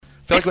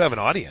feel like we have an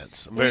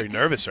audience. I'm very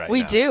nervous right now.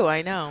 We do,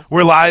 I know.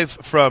 We're live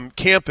from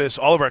campus.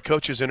 All of our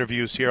coaches'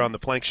 interviews here on the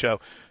Plank Show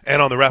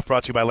and on the Ref,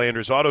 brought to you by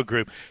Landers Auto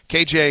Group.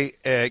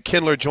 KJ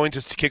Kindler joins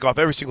us to kick off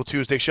every single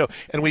Tuesday show,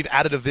 and we've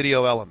added a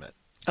video element.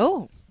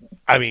 Oh.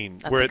 I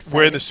mean,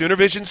 we're in the Sooner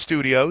Vision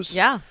studios.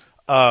 Yeah.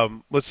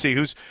 Let's see,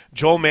 who's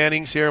Joel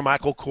Manning's here,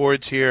 Michael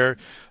Cord's here.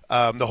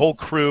 The whole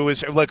crew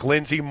is here. Look,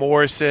 Lindsey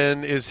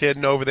Morrison is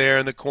hidden over there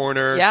in the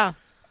corner. Yeah.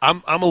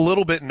 I'm a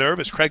little bit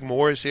nervous. Craig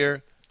Moore is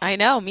here. I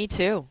know, me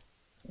too.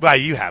 Well,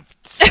 you have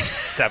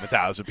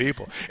 7,000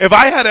 people.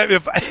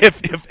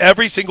 If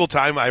every single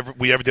time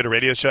we ever did a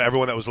radio show,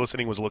 everyone that was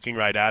listening was looking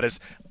right at us,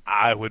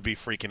 I would be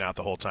freaking out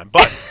the whole time.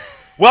 But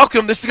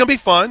welcome. This is going to be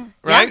fun,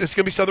 right? Yeah. This is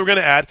going to be something we're going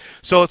to add.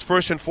 So let's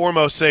first and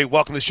foremost say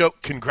welcome to the show.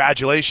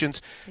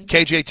 Congratulations.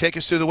 KJ, take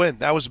us through the win.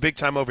 That was a big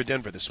time over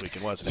Denver this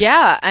weekend, wasn't it?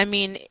 Yeah, I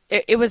mean,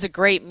 it was a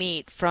great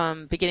meet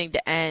from beginning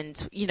to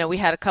end. You know, we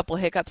had a couple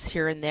hiccups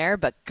here and there,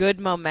 but good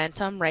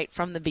momentum right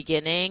from the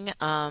beginning.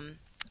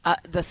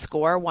 The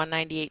score,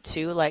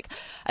 198.2, like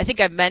I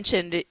think I've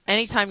mentioned,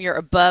 anytime you're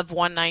above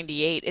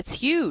 198, it's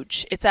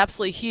huge. It's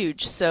absolutely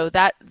huge. So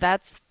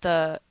that's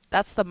the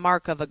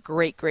mark of a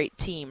great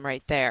team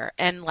right there.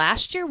 And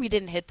last year we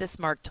didn't hit this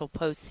mark till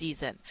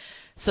postseason.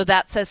 So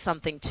that says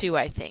something too,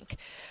 I think.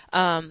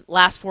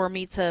 Last four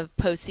meets of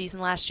postseason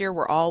last year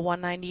were all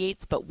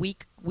 198s, but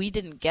we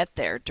didn't get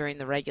there during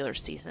the regular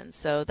season.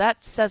 So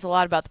that says a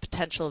lot about the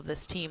potential of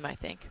this team, I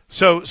think.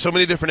 So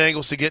many different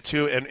angles to get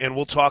to, and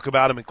we'll talk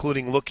about them,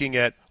 including looking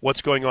at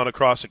what's going on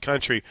across the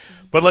country.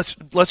 Mm-hmm. But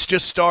let's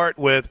just start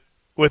with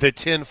a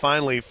 10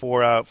 finally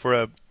for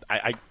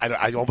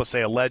I almost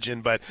say a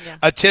legend, but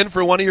a 10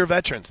 for one of your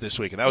veterans this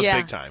week, and that was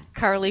big time.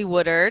 Carly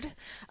Woodard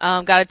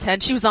got a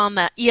 10. She was on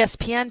the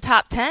ESPN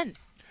top 10.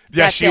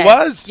 Yeah, she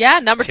was. Yeah,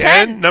 number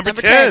 10. Number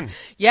 10.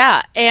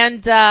 Yeah,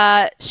 and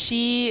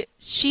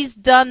she's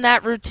done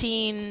that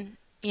routine,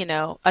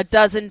 a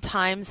dozen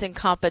times in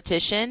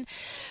competition.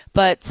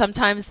 But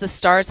sometimes the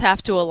stars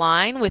have to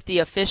align with the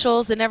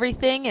officials and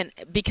everything, and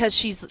because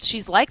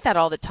she's like that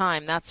all the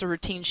time. That's a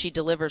routine she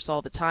delivers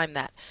all the time,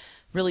 that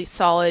really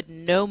solid,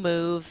 no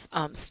move,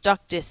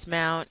 stuck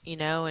dismount,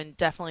 and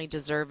definitely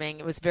deserving.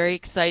 It was very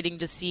exciting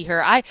to see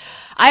her. I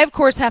of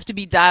course have to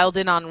be dialed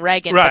in on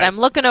Reagan, right, but I'm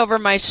looking over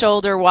my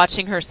shoulder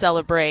watching her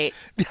celebrate.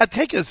 Yeah,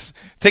 take us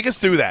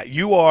through that.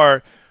 You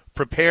are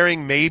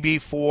preparing maybe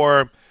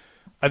for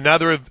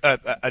another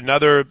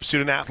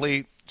student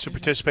athlete to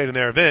participate in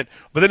their event,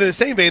 but then in the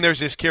same vein,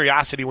 there's this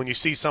curiosity when you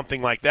see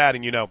something like that,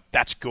 and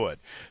that's good.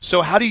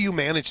 So how do you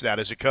manage that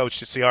as a coach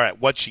to see, all right,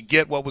 what'd she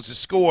get, what was the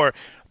score,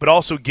 but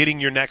also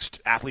getting your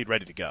next athlete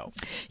ready to go?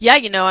 Yeah,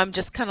 I'm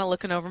just kind of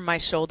looking over my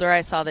shoulder.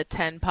 I saw the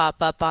 10 pop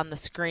up on the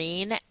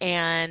screen,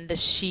 and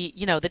she,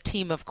 the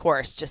team, of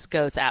course, just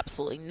goes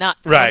absolutely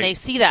nuts when they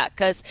see that,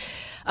 because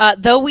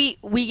though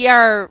we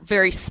are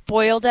very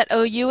spoiled at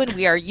OU and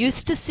we are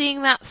used to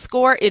seeing that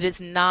score, it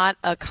is not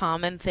a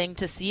common thing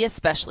to see,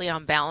 especially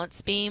on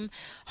balance beam.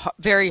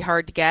 Very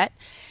hard to get.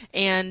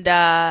 And,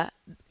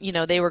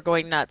 they were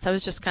going nuts. I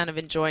was just kind of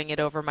enjoying it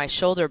over my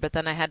shoulder, but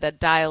then I had to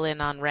dial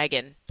in on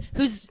Reagan,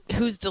 who's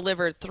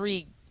delivered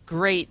 3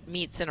 great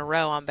meets in a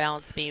row on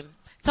balance beam.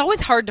 It's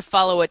always hard to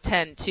follow a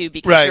 10, too,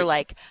 because you're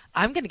like,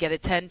 I'm going to get a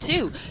 10,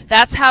 too.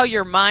 That's how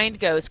your mind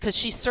goes, because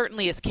she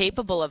certainly is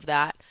capable of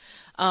that.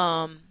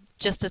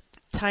 Just a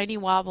tiny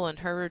wobble in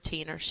her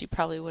routine, or she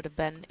probably would have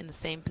been in the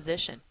same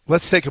position.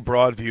 Let's take a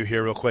broad view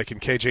here real quick,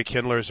 and KJ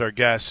Kindler is our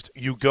guest.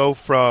 You go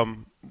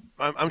from,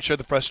 I'm sure,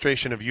 the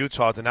frustration of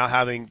Utah to now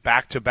having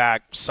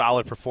back-to-back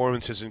solid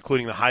performances,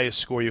 including the highest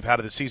score you've had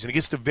of the season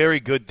against a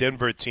very good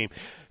Denver team.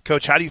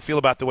 Coach, how do you feel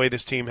about the way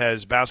this team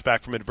has bounced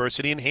back from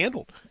adversity and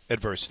handled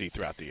adversity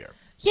throughout the year?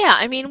 Yeah,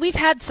 I mean, we've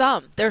had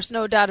some. There's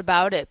no doubt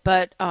about it.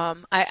 But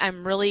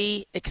I'm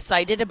really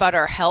excited about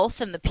our health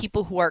and the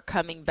people who are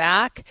coming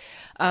back.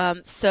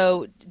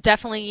 So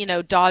definitely,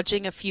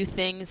 dodging a few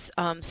things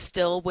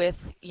still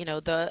with,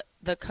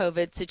 the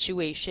COVID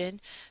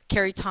situation.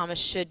 Carrie Thomas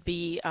should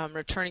be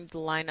returning to the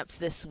lineups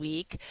this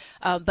week.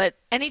 But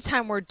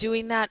anytime we're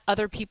doing that,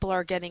 other people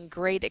are getting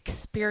great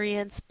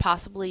experience,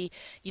 possibly,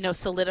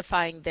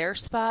 solidifying their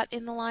spot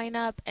in the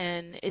lineup.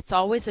 And it's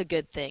always a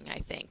good thing, I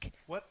think.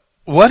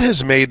 What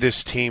has made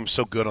this team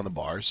so good on the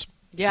bars?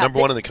 Yeah, Number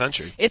one in the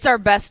country. It's our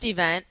best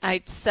event.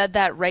 I said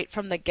that right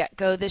from the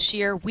get-go this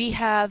year. We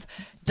have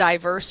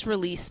diverse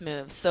release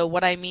moves. So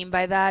what I mean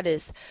by that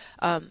is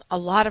a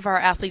lot of our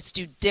athletes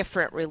do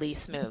different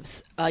release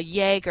moves.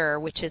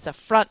 Jaeger, which is a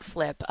front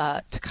flip,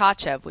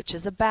 Tkachev, which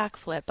is a back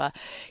flip,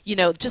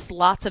 just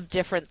lots of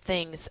different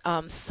things.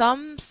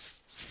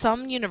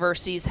 Some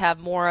universities have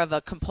more of a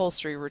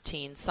compulsory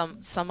routine.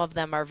 Some of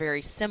them are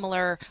very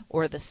similar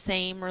or the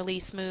same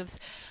release moves.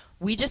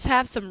 We just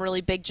have some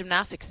really big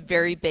gymnastics,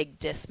 very big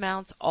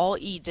dismounts, all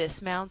E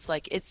dismounts.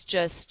 Like it's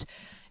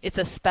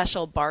a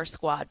special bar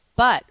squad,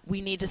 but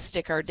we need to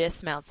stick our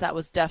dismounts. That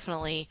was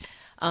definitely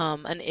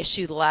an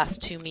issue the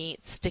last 2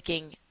 meets,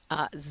 sticking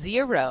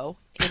 0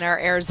 in our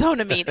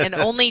Arizona meet and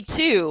only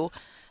 2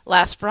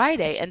 last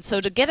Friday. And so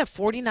to get a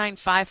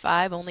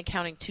 49.55, only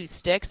counting 2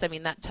 sticks, I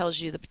mean, that tells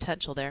you the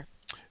potential there.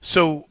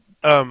 So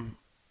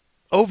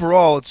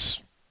overall,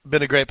 it's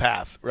been a great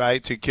path,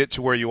 right, to get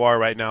to where you are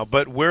right now.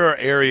 But where are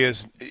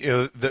areas,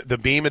 the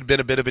beam had been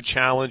a bit of a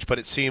challenge, but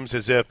it seems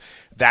as if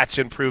that's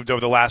improved over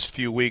the last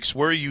few weeks.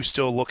 Where are you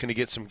still looking to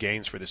get some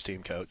gains for this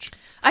team, Coach?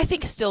 I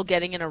think still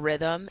getting in a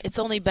rhythm. It's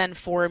only been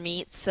 4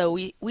 meets, so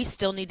we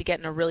still need to get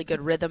in a really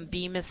good rhythm.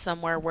 Beam is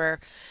somewhere where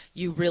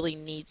you really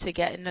need to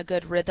get in a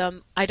good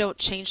rhythm. I don't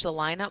change the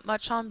lineup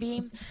much on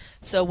beam,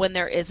 so when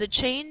there is a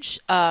change,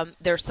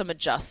 there's some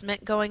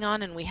adjustment going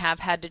on, and we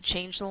have had to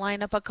change the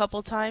lineup a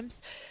couple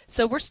times.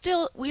 So we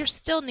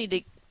still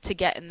need to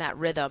get in that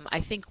rhythm. I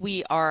think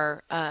we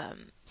are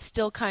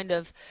still kind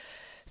of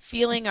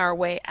feeling our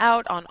way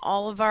out on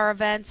all of our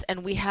events,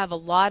 and we have a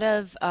lot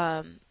of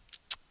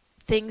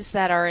things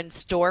that are in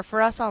store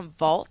for us on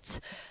vault.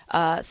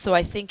 So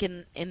I think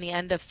in the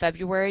end of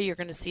February, you're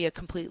going to see a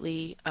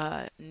completely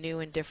new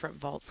and different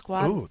vault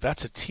squad. Ooh,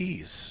 that's a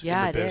tease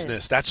in the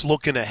business. Is. That's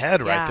looking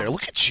ahead right there.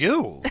 Look at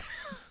you.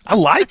 I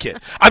like it.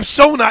 I'm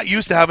so not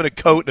used to having a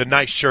coat and a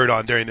nice shirt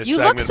on during this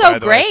segment. You look so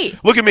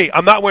great. Look at me.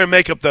 I'm not wearing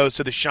makeup, though,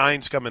 so the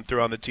shine's coming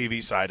through on the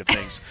TV side of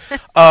things.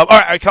 All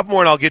right, a couple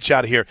more, and I'll get you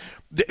out of here.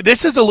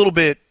 This is a little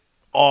bit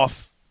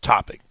off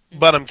topic,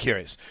 but I'm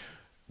curious.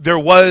 There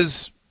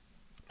was,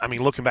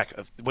 looking back,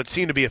 what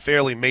seemed to be a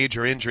fairly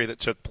major injury that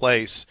took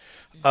place.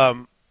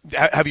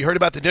 Have you heard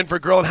about the Denver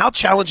girl, and how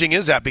challenging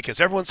is that? Because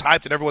everyone's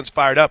hyped and everyone's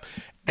fired up,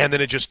 and then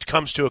it just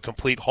comes to a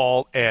complete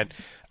halt. And,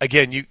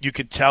 again, you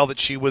could tell that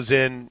she was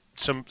in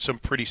some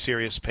pretty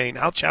serious pain.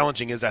 How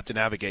challenging is that to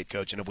navigate,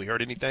 Coach? And have we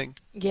heard anything?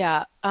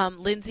 Yeah,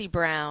 Lindsey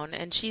Brown,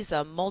 and she's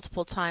a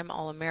multiple-time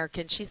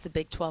All-American. She's the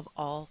Big 12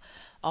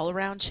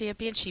 all-around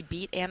champion. She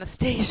beat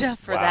Anastasia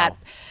for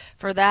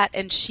that,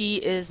 and she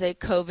is a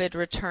COVID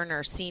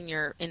returner,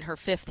 senior in her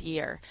 5th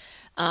year.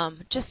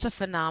 Just a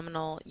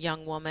phenomenal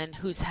young woman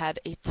who's had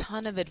a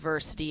ton of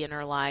adversity in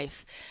her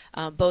life.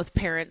 Both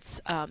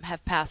parents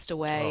have passed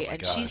away,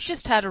 and she's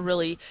just had a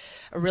really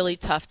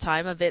tough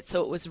time of it.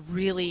 So it was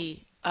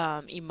really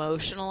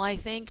emotional, I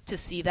think, to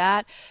see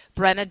that.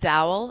 Brenna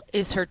Dowell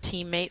is her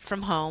teammate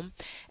from home,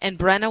 and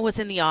Brenna was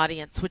in the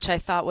audience, which I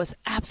thought was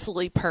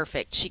absolutely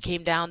perfect. She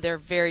came down, they're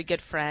very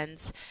good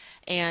friends,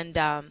 and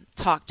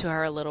talked to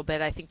her a little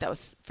bit. I think that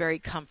was very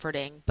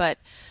comforting. But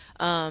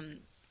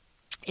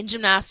in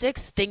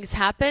gymnastics, things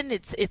happen.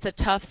 It's a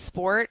tough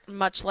sport,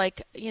 much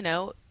like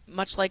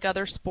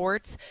other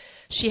sports.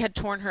 She had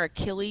torn her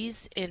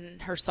Achilles in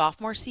her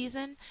sophomore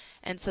season,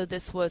 and so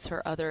this was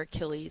her other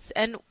Achilles.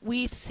 And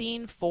we've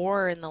seen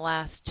 4 in the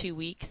last 2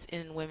 weeks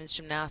in women's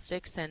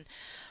gymnastics, and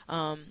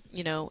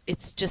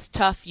it's just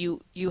tough.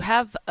 You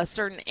have a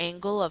certain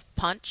angle of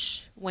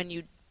punch when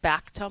you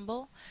back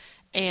tumble,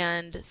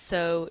 and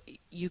so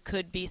you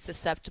could be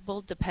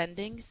susceptible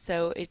depending.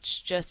 So it's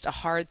just a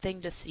hard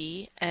thing to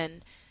see.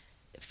 And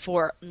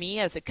for me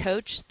as a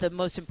coach, the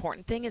most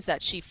important thing is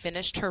that she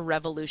finished her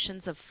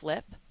revolutions of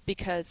flip,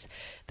 because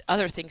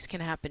other things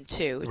can happen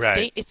too.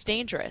 It's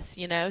dangerous,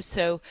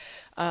 So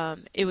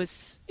it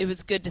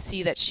was good to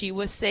see that she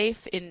was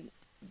safe.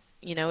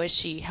 Is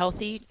she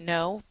healthy?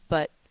 No,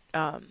 but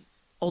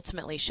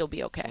ultimately she'll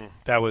be okay.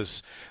 That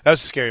was a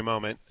scary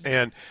moment,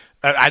 and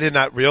I did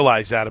not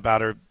realize that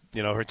about her.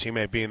 Her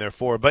teammate being there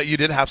for her. But you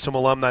did have some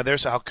alumni there,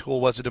 so how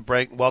cool was it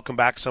to welcome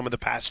back some of the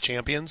past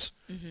champions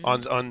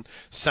on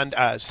Sunday?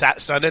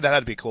 That had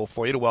to be cool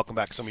for you to welcome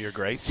back some of your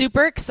greats.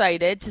 Super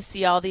excited to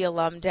see all the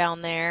alum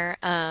down there.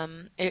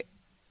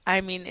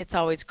 It's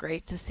always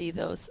great to see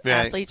those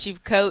athletes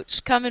you've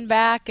coached coming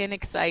back and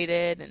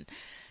excited, and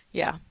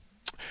it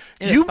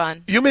was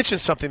fun. You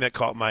mentioned something that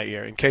caught my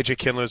ear, and KJ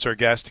Kindler is our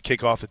guest to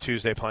kick off the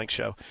Tuesday Plank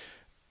Show.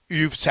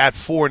 You've had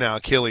 4 now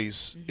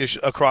Achilles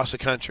across the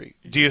country.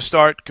 Do you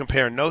start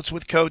comparing notes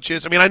with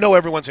coaches? I know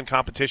everyone's in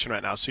competition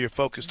right now, so you're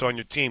focused on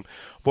your team.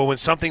 But when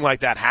something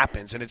like that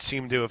happens, and it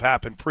seemed to have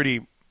happened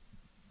pretty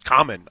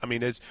common,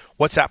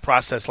 what's that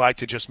process like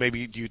to just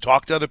maybe, do you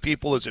talk to other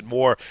people? Is it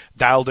more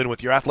dialed in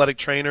with your athletic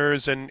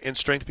trainers and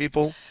strength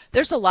people?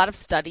 There's a lot of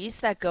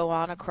studies that go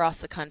on across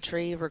the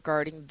country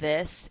regarding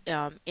this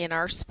in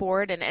our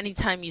sport, and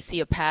anytime you see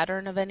a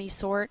pattern of any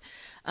sort.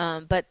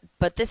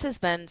 But this has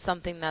been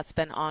something that's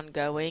been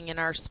ongoing in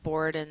our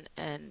sport,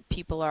 and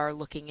people are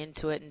looking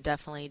into it and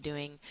definitely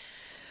doing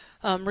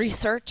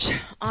research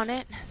on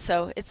it.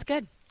 So it's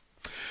good.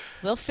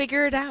 We'll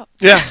figure it out.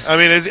 Yeah,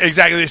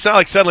 exactly. It's not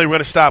like suddenly we're going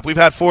to stop. We've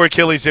had 4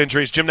 Achilles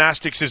injuries.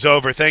 Gymnastics is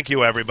over. Thank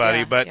you,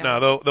 everybody.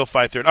 No, they'll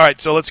fight through it. All right,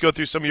 so let's go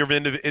through some of your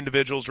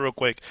individuals real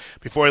quick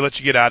before I let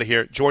you get out of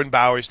here. Jordan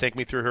Bowers, take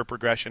me through her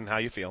progression. How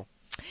you feel?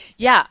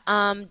 Yeah,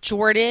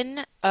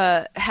 Jordan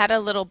had a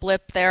little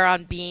blip there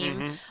on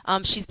beam.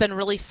 She's been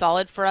really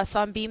solid for us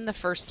on beam the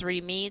first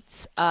 3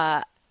 meets.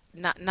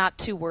 Not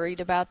too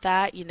worried about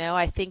that.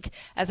 I think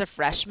as a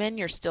freshman,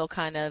 you're still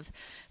kind of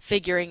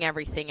figuring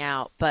everything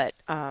out. But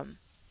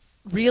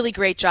really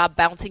great job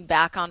bouncing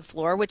back on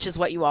floor, which is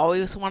what you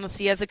always want to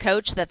see as a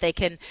coach, that they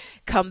can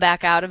come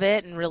back out of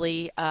it and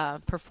really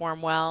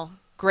perform well.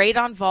 great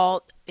on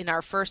vault. In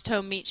our first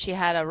home meet, she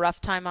had a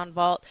rough time on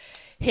vault.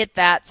 Hit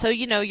that. So,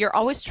 you're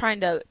always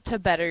trying to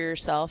better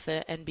yourself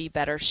and be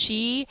better.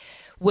 She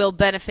will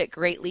benefit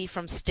greatly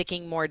from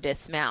sticking more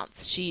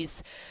dismounts.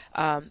 She's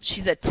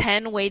a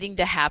 10 waiting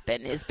to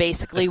happen is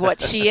basically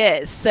what she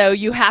is. So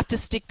you have to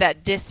stick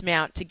that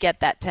dismount to get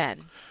that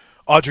 10.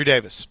 Audrey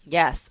Davis.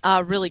 Yes,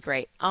 really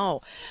great.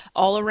 Oh,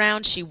 all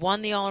around. She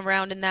won the all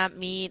around in that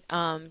meet.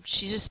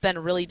 She's just been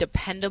really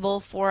dependable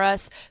for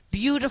us.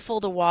 Beautiful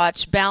to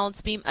watch.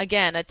 Balance beam,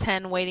 again, a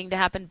 10 waiting to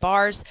happen.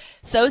 Bars,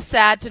 so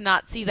sad to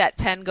not see that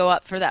 10 go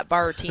up for that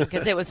bar routine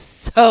because it was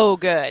so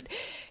good.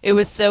 It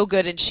was so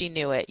good, and she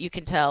knew it. You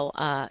can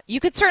tell. You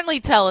could certainly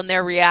tell in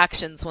their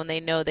reactions when they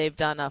know they've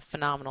done a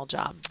phenomenal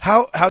job.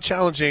 How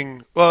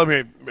challenging? Well, let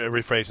me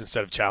rephrase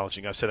instead of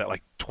challenging. I've said that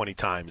like 20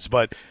 times.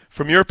 But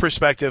from your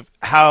perspective,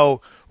 how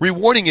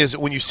rewarding is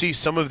it when you see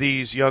some of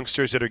these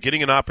youngsters that are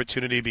getting an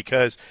opportunity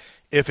because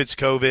if it's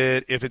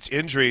COVID, if it's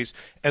injuries,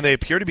 and they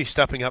appear to be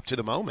stepping up to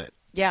the moment?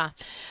 Yeah.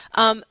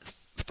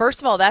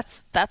 First of all,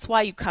 that's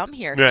why you come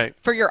here, right,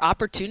 for your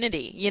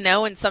opportunity,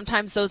 and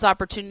sometimes those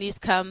opportunities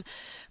come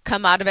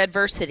out of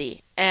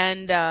adversity,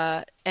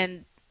 and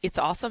it's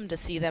awesome to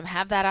see them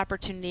have that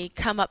opportunity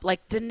come up,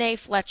 like Danae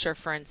Fletcher,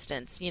 for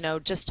instance,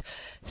 just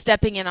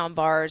stepping in on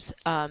bars,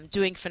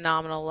 doing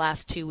phenomenal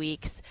last 2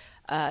 weeks.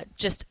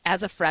 Just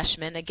as a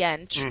freshman,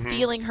 again,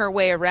 feeling her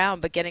way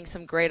around, but getting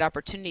some great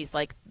opportunities.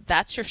 Like,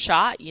 that's your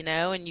shot,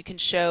 and you can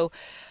show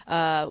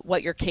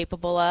what you're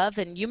capable of,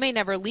 and you may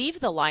never leave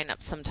the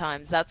lineup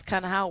sometimes. That's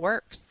kind of how it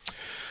works.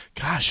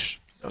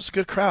 Gosh, that was a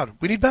good crowd.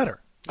 We need better.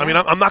 Yeah. I mean,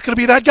 I'm not going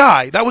to be that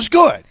guy. That was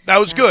good.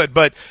 That was good.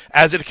 But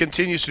as it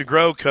continues to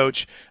grow,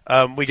 Coach,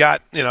 we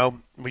got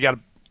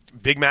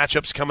big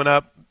matchups coming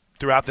up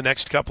throughout the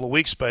next couple of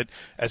weeks, but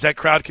as that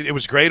crowd, it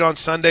was great on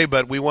Sunday,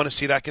 but we want to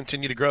see that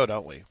continue to grow,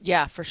 don't we?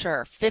 Yeah, for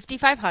sure.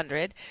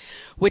 5,500,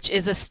 which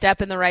is a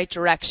step in the right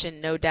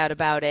direction, no doubt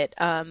about it.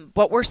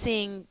 What we're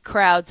seeing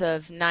crowds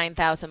of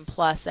 9,000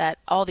 plus at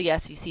all the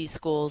SEC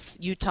schools.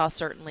 Utah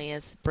certainly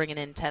is bringing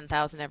in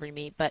 10,000 every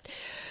meet, but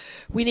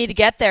we need to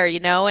get there,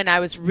 and I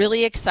was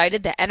really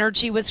excited. The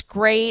energy was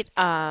great.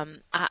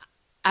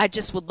 I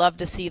just would love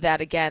to see that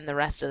again the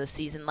rest of the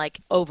season,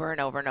 like over and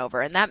over and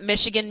over. And that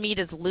Michigan meet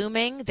is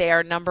looming. They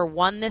are number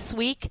 1 this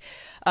week,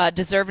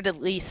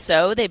 deservedly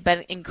so. They've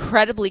been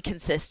incredibly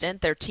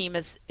consistent. Their team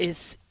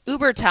is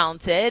uber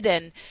talented,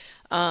 and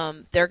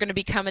they're going to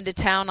be coming to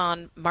town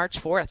on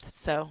March 4th.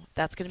 So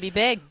that's going to be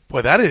big.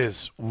 Boy, that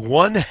is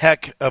one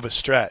heck of a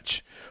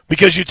stretch,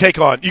 because you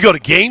go to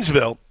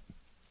Gainesville,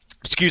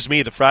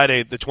 the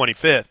Friday the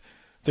 25th,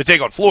 to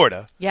take on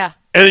Florida. Yeah.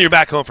 And then you're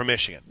back home from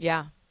Michigan.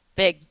 Yeah,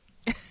 big.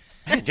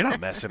 Man, you're not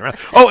messing around.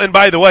 Oh, and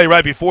by the way,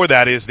 right before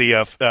that is the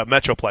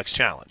Metroplex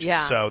Challenge. Yeah.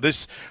 So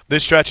this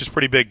stretch is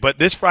pretty big. But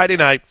this Friday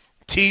night,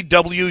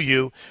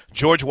 TWU,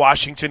 George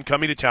Washington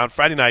coming to town.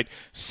 Friday night,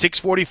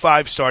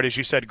 6:45 start. As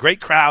you said, great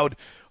crowd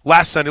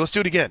last Sunday. Let's do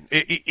it again.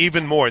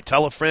 Even more.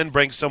 Tell a friend,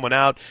 bring someone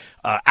out.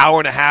 Hour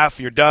and a half,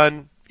 you're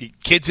done.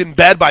 Kids in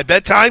bed by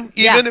bedtime,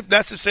 even if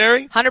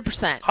necessary.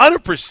 100%.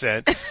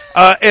 100%.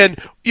 And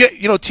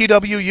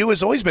TWU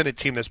has always been a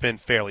team that's been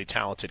fairly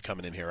talented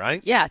coming in here,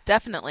 right? Yeah,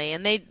 definitely.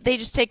 And they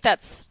just take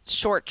that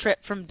short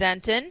trip from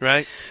Denton.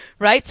 Right.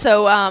 Right.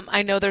 So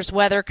I know there's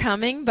weather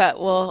coming, but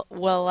we'll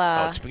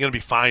it's going to be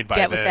fine by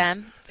then. Get with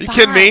them. Are you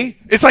kidding me?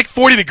 It's like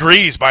 40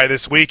 degrees by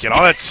this weekend.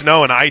 All that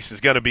snow and ice is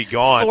going to be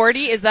gone.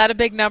 40? Is that a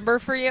big number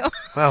for you?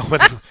 Well,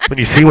 when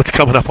you see what's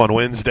coming up on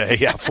Wednesday,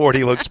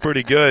 40 looks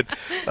pretty good.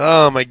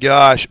 Oh, my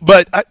gosh.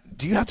 But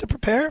do you have to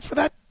prepare for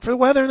that, for the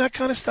weather and that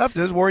kind of stuff?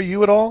 Does it worry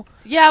you at all?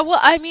 Yeah, well,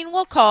 I mean,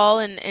 we'll call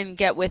and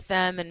get with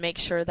them and make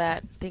sure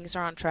that things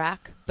are on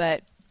track.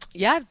 But,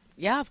 yeah,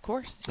 of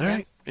course. All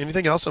right.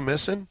 Anything else I'm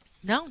missing?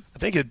 No. I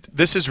think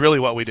this is really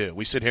what we do.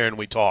 We sit here and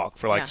we talk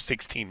for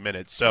 16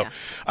 minutes. So,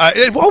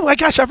 oh my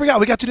gosh, I forgot.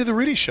 We got to do the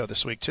Rudy Show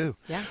this week, too.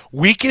 Yeah.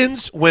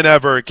 Weekends,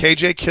 whenever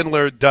KJ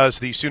Kindler does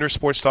the Sooner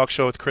Sports Talk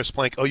Show with Chris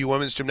Plank, OU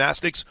Women's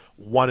Gymnastics,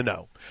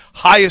 1-0.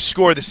 Highest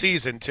score of the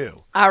season,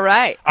 too. All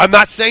right. I'm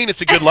not saying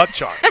it's a good luck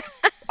charm.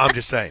 I'm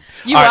just saying.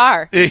 You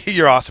are.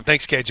 You're awesome.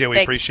 Thanks, KJ.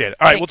 We appreciate it.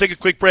 All right, we'll take a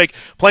quick break.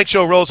 Plank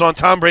Show rolls on.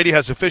 Tom Brady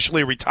has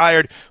officially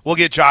retired. We'll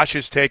get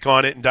Josh's take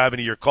on it and dive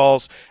into your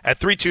calls at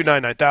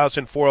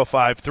 329-9000,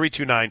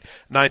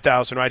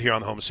 405-329-9000 right here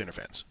on the Home of Sooner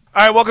Fans.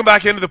 All right, welcome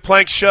back into the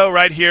Plank Show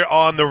right here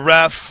on the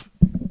Ref.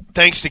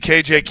 Thanks to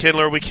KJ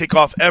Kindler. We kick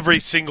off every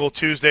single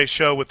Tuesday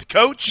show with the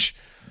coach.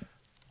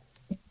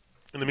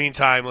 In the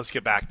meantime, let's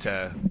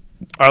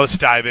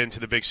dive into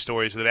the big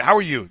stories of the day. How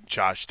are you,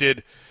 Josh?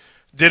 Did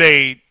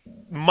a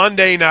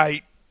Monday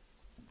night,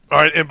 all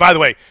right, and by the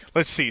way,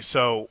 let's see.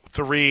 So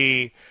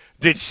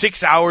did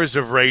 6 hours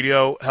of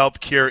radio help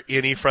cure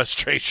any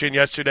frustration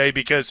yesterday?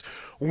 Because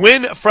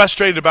when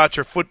frustrated about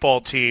your football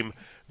team,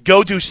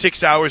 go do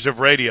 6 hours of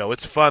radio.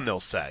 It's fun, they'll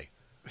say.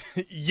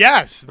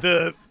 Yes,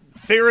 the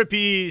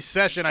therapy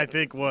session, I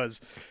think, was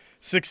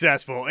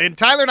successful. And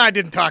Tyler and I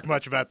didn't talk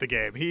much about the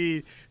game.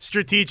 He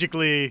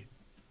strategically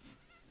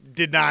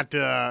did not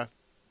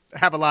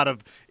have a lot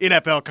of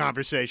NFL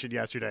conversation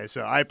yesterday,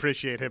 so I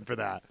appreciate him for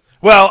that.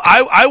 Well,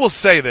 I will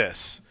say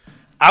this.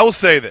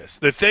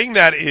 The thing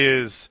that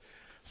is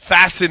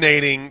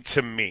fascinating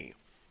to me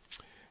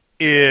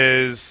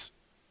is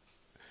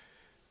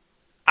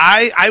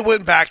I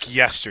went back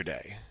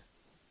yesterday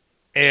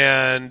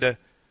and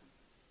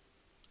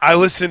I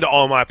listened to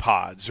all my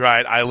pods,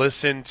 right? I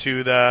listened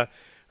to the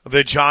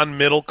John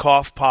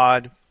Middlecoff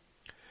pod.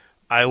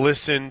 I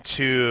listened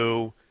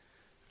to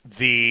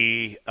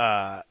the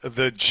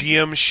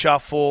GM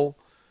Shuffle.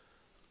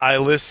 I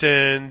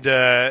listened.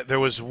 There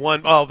was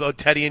one,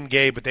 Teddy and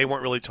Gabe, but they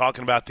weren't really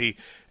talking about the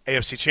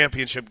AFC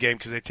Championship game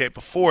because they taped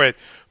before it.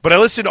 But I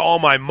listened to all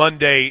my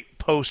Monday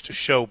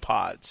post-show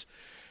pods.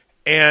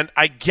 And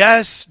I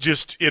guess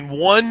just in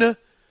one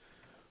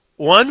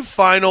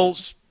final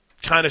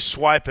kind of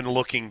swipe and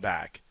looking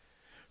back,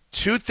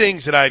 two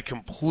things that I had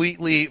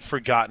completely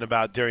forgotten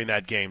about during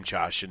that game,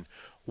 Josh. And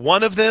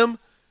one of them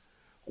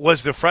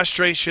was the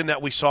frustration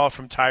that we saw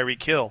from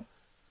Tyreek Hill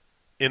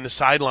in the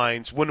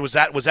sidelines. When was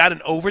that? Was that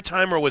in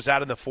overtime or was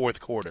that in the fourth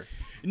quarter?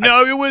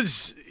 No, it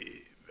was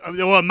 –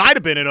 well, it might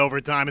have been in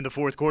overtime in the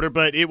fourth quarter,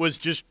 but it was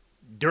just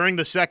during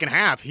the second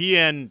half. He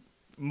and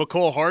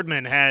McCole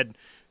Hardman had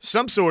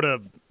some sort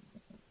of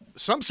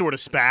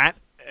spat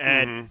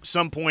at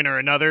some point or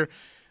another.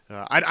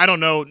 I don't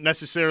know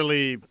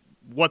necessarily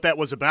what that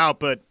was about,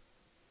 but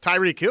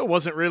Tyreek Hill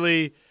wasn't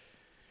really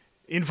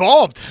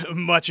involved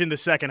much in the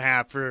second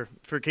half for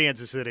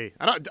Kansas City.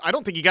 I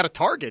don't think he got a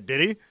target,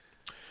 did he?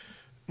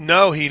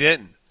 No, he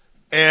didn't.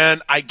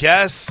 And I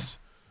guess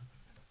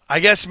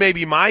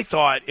maybe my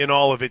thought in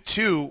all of it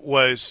too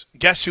was,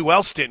 guess who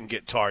else didn't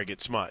get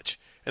targets much?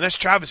 And that's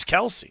Travis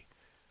Kelce,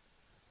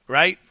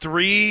 right?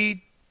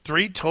 Three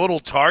total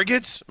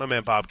targets. My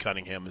man Bob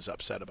Cunningham is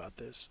upset about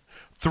this.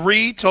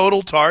 3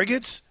 total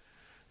targets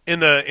in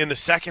the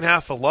second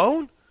half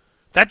alone.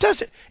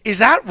 Is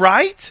that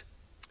right?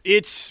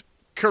 It's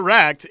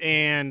correct,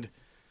 and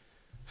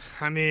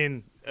I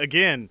mean,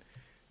 again,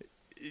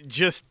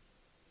 just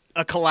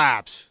a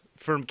collapse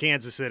from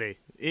Kansas City.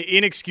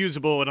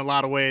 Inexcusable in a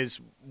lot of ways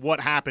what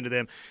happened to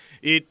them.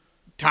 It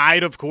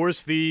tied, of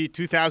course, the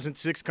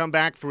 2006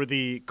 comeback for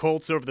the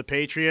Colts over the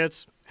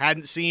Patriots.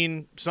 Hadn't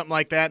seen something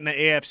like that in the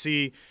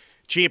AFC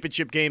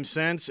Championship game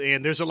since,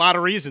 and there's a lot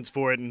of reasons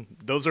for it, and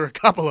those are a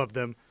couple of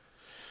them.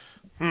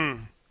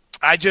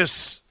 I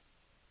just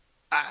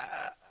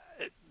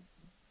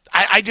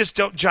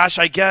don't, Josh,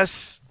 I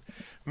guess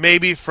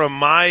maybe from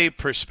my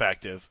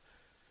perspective,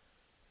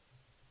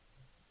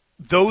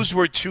 those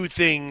were two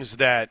things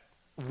that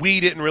we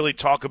didn't really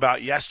talk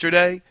about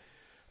yesterday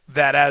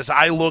that as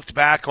I looked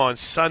back on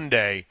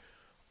Sunday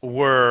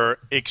were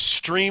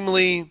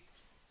extremely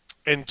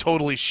and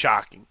totally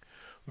shocking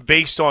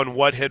based on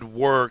what had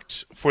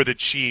worked for the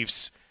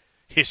Chiefs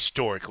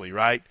historically,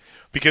 right?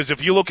 Because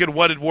if you look at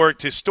what had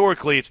worked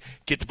historically, it's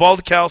get the ball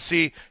to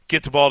Kelce,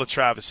 get the ball to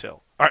Travis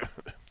Hill. All right.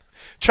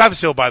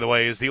 Travis Hill, by the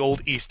way, is the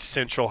old East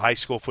Central high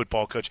school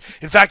football coach.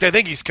 In fact, I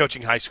think he's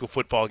coaching high school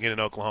football again in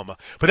Oklahoma.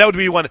 But that would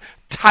be one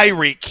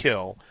Tyreek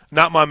Hill,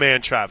 not my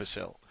man Travis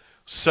Hill.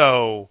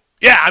 So,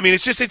 yeah, I mean,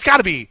 it's got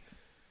to be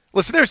 –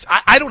 listen,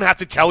 I don't have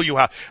to tell you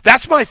how –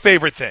 that's my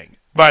favorite thing,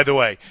 by the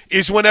way,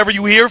 is whenever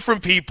you hear from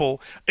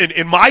people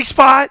in my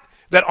spot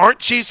that aren't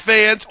Chiefs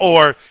fans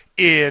or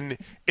in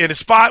a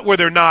spot where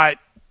they're not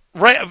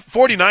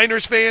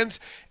 49ers fans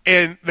 –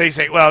 and they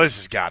say, well, this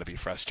has got to be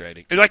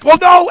frustrating. And you're like, well,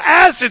 no,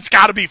 it's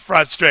got to be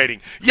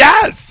frustrating.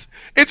 Yes,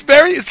 it's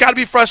got to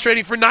be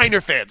frustrating for Niner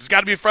fans. It's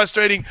got to be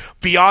frustrating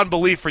beyond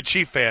belief for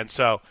Chief fans.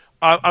 So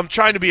I'm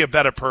trying to be a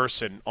better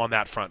person on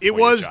that front. It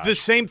was the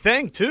same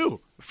thing,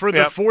 too, for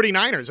the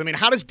 49ers. I mean,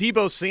 how does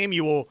Deebo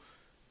Samuel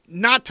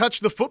not touch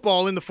the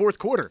football in the fourth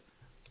quarter?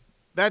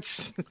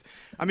 That's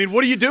 – I mean,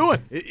 what are you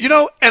doing? You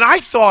know, and I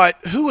thought,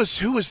 who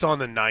was on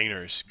the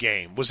Niners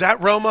game? Was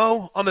that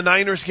Romo on the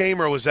Niners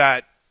game or was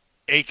that –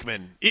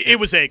 Aikman. It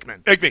was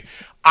Aikman.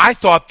 I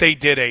thought they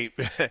did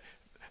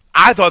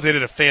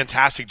a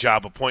fantastic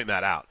job of pointing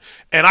that out.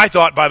 And I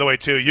thought, by the way,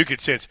 too, you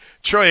could sense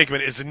Troy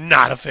Aikman is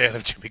not a fan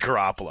of Jimmy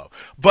Garoppolo.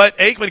 But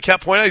Aikman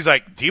kept pointing out, he's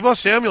like, Deebo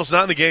Samuel's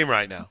not in the game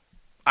right now.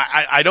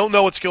 I don't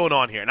know what's going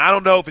on here. And I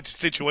don't know if it's a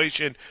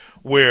situation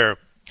where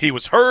he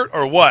was hurt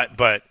or what,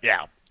 but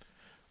yeah.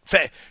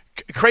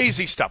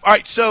 Crazy stuff. All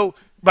right, so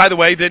by the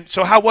way,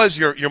 so how was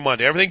your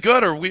Monday? Everything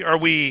good, or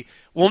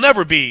we'll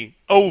never be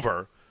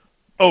over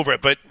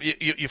it, but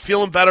you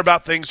feeling better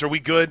about things? Are we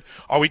good?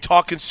 Are we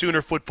talking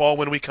Sooner football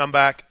when we come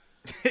back?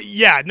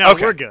 Yeah, no,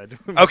 okay. We're good.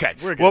 Okay.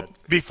 We're good. Well,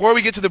 before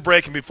we get to the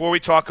break and before we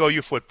talk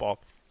OU football,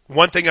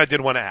 one thing I did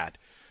want to add.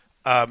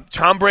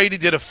 Tom Brady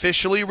did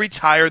officially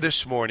retire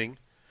this morning,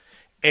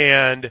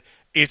 and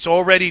it's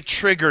already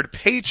triggered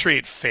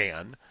Patriot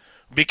fan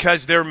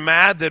because they're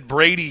mad that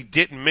Brady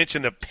didn't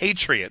mention the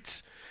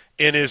Patriots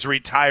in his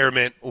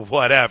retirement,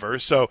 whatever.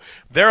 So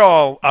they're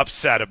all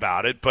upset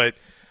about it. But,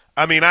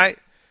 I mean,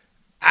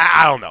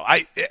 I don't know.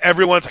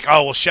 Everyone's like,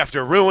 oh, well,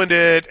 Schefter ruined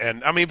it.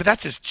 And, I mean, but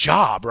that's his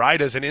job,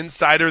 right? As an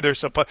insider,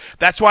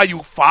 that's why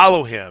you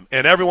follow him.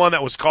 And everyone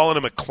that was calling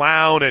him a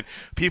clown and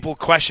people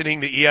questioning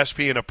the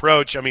ESPN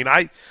approach, I mean,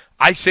 I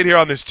sit here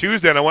on this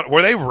Tuesday and I went,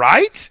 were they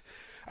right?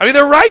 I mean,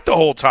 they're right the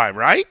whole time,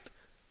 right?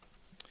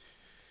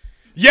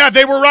 Yeah,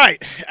 they were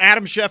right.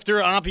 Adam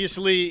Schefter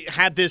obviously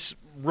had this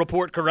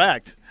report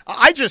correct.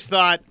 I just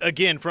thought,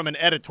 again, from an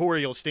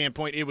editorial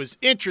standpoint, it was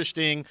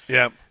interesting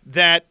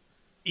that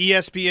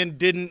ESPN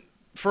didn't,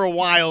 for a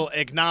while,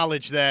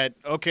 acknowledge that,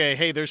 okay,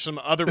 hey, there's some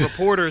other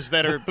reporters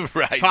that are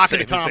talking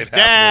to Tom's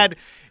dad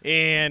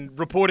and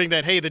reporting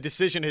that, hey, the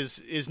decision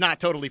is not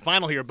totally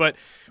final here. But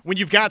when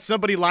you've got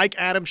somebody like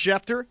Adam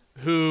Schefter,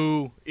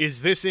 who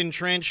is this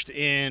entrenched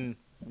in,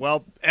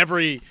 well,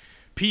 every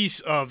piece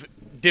of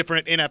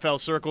different NFL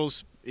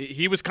circles,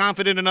 he was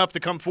confident enough to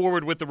come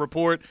forward with the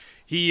report.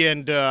 He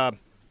and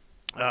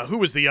who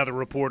was the other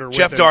reporter?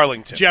 Jeff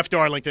Darlington. Jeff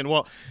Darlington.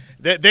 Well,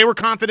 they were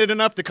confident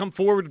enough to come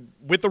forward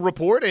with the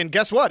report, and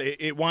guess what?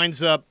 It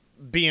winds up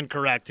being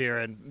correct here.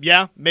 And,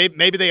 yeah,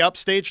 maybe they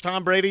upstaged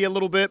Tom Brady a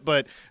little bit,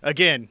 but,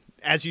 again,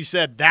 as you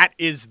said, that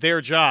is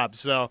their job.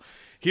 So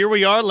here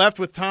we are left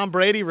with Tom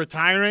Brady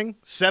retiring,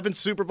 7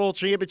 Super Bowl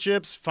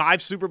championships,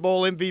 5 Super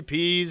Bowl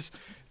MVPs,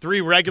 3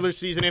 regular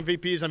season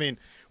MVPs. I mean,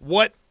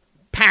 what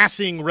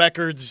passing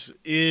records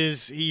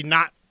is he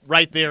not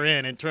right there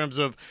in terms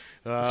of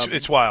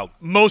it's wild.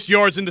 Most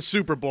yards in the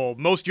Super Bowl,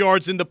 most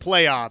yards in the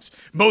playoffs,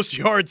 most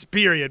yards,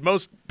 period,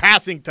 most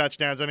passing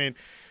touchdowns. I mean,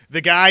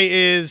 the guy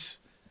is,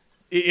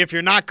 if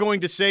you're not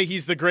going to say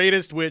he's the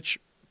greatest, which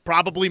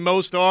probably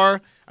most are,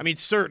 I mean,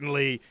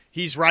 certainly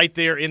he's right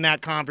there in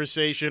that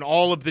conversation.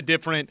 All of the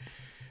different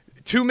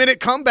 2-minute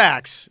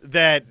comebacks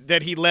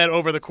that he led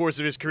over the course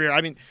of his career.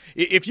 I mean,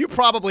 if you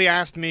probably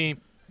asked me,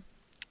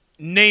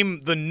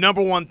 name the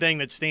number one thing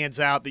that stands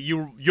out that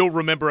you'll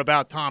remember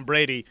about Tom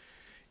Brady,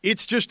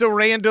 it's just a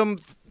random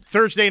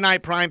Thursday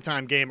night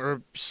primetime game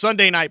or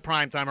Sunday night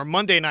primetime or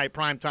Monday night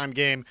primetime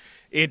game,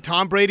 and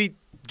Tom Brady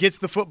gets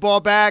the football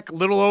back,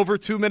 little over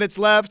 2 minutes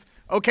left.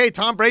 Okay,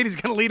 Tom Brady's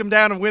going to lead him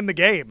down and win the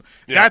game.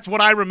 Yeah. That's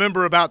what I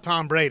remember about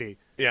Tom Brady.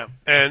 Yeah,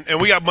 and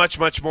we got much,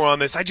 much more on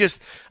this.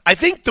 I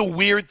think the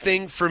weird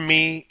thing for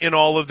me in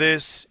all of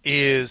this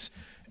is,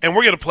 and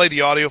we're going to play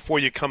the audio for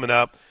you coming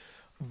up,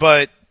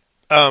 but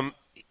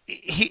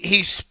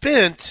he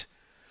spent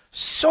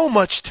so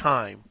much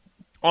time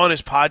on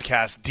his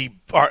podcast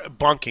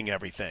debunking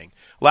everything.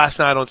 Last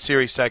night on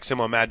Sirius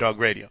XM on Mad Dog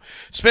Radio.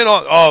 Spent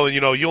all,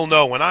 you'll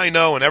know when I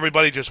know, and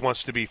everybody just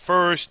wants to be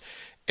first.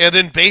 And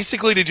then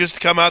basically to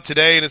just come out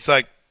today and it's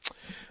like,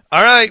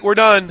 all right, we're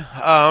done.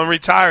 I'm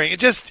retiring.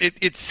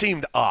 It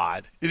seemed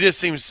odd. It just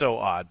seems so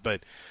odd.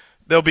 But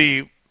there'll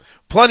be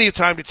plenty of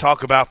time to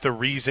talk about the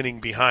reasoning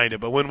behind it.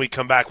 But when we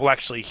come back, we'll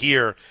actually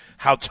hear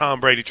how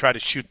Tom Brady tried to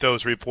shoot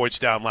those reports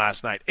down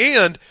last night.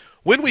 And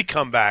when we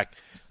come back,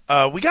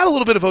 we got a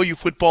little bit of OU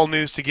football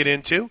news to get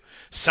into.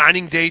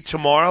 Signing day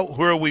tomorrow.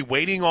 Who are we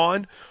waiting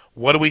on?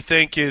 What do we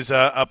think is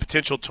a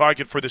potential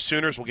target for the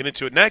Sooners? We'll get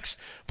into it next.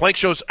 Plank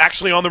Show's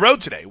actually on the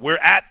road today. We're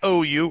at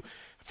OU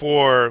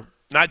for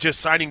not just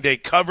signing day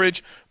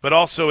coverage, but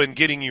also in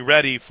getting you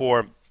ready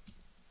for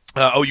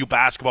OU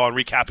basketball and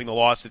recapping the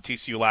loss to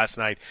TCU last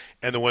night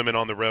and the women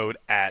on the road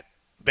at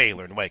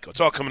Baylor and Waco.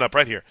 It's all coming up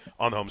right here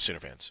on the Home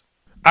Sooner Fans.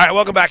 All right,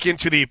 welcome back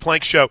into the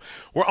Plank Show.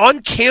 We're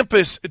on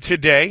campus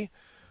today.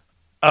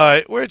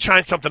 We're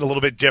trying something a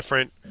little bit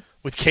different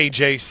with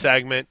KJ's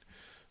segment.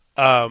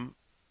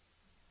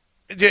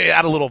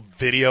 Add a little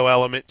video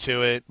element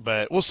to it,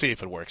 but we'll see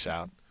if it works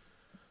out.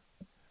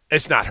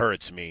 It's not her,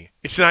 it's me.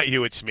 It's not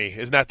you, it's me.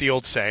 Isn't that the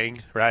old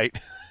saying, right?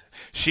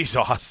 She's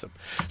awesome.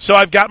 So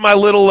I've got my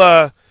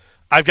little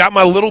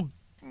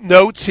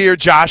notes here,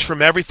 Josh,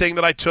 from everything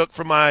that I took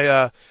from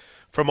my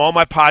from all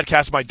my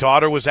podcasts. My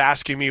daughter was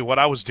asking me what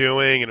I was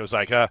doing, and it was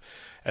like,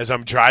 as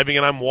I'm driving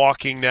and I'm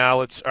walking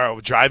now,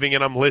 driving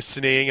and I'm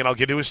listening, and I'll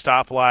get to a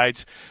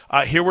stoplights.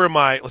 Here were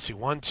my,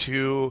 1,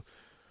 2,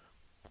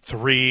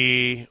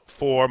 3,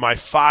 4, my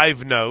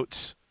 5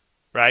 notes,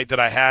 right, that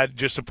I had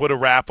just to put a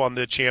wrap on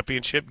the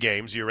championship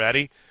games. You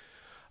ready?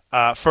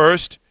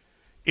 First,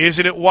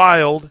 isn't it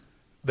wild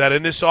that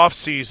in this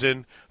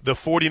offseason the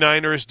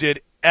 49ers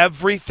did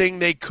everything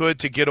they could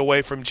to get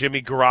away from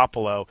Jimmy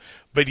Garoppolo,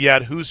 but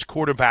yet who's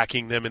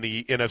quarterbacking them in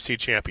the NFC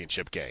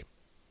Championship game?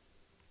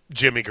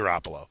 Jimmy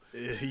Garoppolo.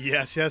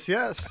 Yes.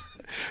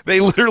 They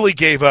literally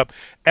gave up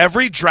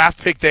every draft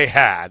pick they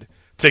had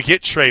to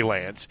get Trey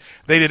Lance.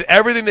 They did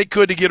everything they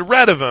could to get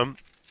rid of him,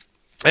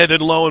 and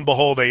then lo and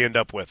behold, they end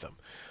up with him.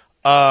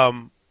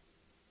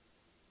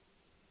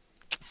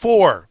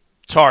 4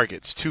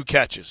 targets, 2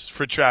 catches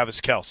for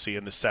Travis Kelce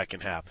in the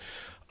second half.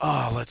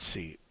 Let's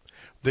see.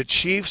 The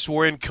Chiefs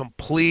were in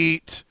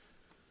complete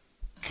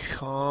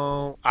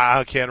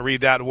I can't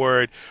read that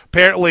word.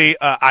 Apparently,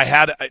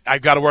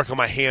 I've got to work on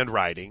my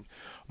handwriting.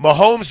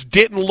 Mahomes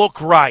didn't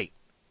look right.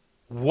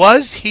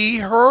 Was he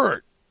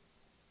hurt?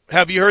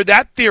 Have you heard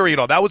that theory at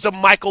all? That was a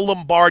Michael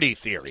Lombardi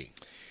theory.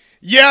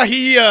 Yeah,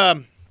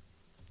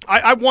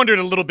 I wondered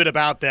a little bit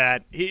about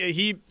that.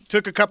 He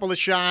took a couple of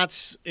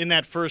shots in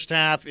that first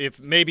half. If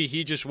maybe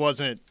he just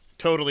wasn't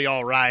totally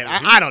all right.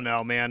 I don't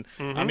know, man.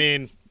 I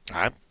mean,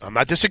 I'm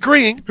not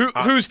disagreeing.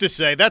 Who's to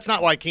say? That's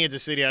not why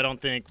Kansas City, I don't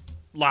think,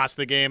 lost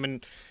the game.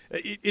 And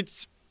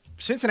it's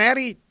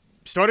Cincinnati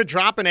started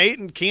dropping 8,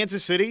 and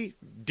Kansas City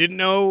didn't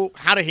know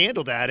how to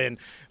handle that. And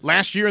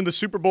last year in the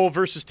Super Bowl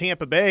versus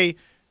Tampa Bay,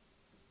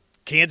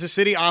 Kansas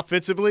City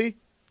offensively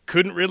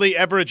couldn't really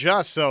ever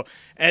adjust. So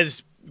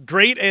as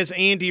great as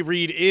Andy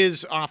Reid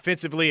is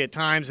offensively at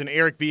times, and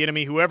Eric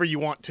Bieniemy, whoever you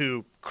want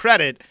to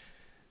credit,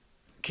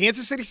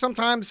 Kansas City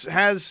sometimes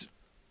has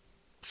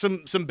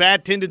some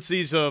bad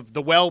tendencies of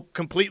the well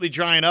completely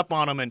drying up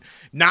on them and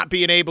not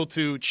being able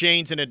to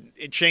change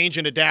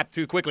and adapt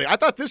too quickly. I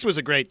thought this was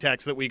a great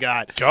text that we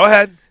got. Go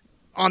ahead.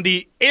 On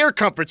the Air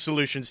Comfort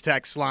Solutions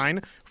text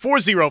line,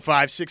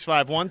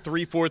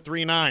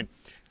 405-651-3439.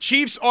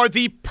 Chiefs are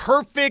the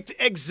perfect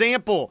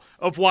example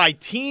of why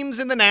teams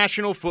in the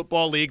National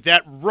Football League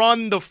that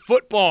run the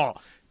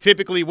football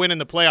typically win in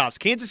the playoffs.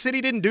 Kansas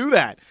City didn't do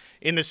that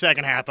in the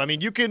second half. I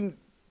mean, you can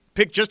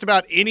pick just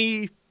about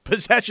any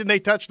possession they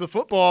touched the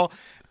football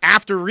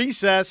after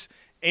recess,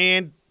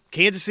 and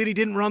Kansas City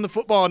didn't run the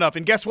football enough.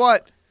 And guess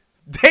what?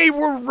 They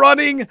were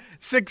running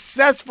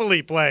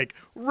successfully, Blake.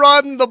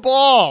 Run the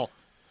ball.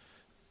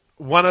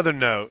 One other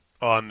note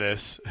on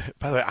this.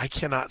 By the way, I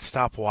cannot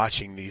stop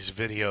watching these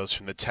videos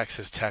from the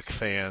Texas Tech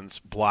fans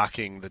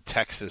blocking the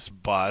Texas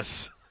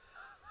bus.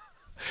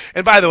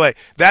 And by the way,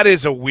 that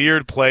is a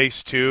weird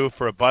place, too,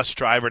 for a bus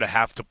driver to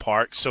have to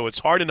park, so it's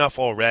hard enough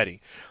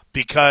already.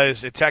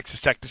 Because at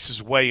Texas Tech, this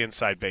is way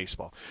inside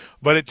baseball.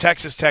 But at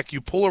Texas Tech, you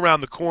pull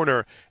around the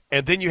corner,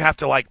 and then you have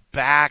to,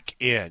 back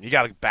in. You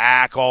got to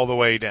back all the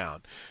way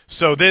down.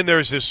 So then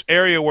there's this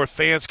area where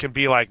fans can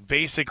be,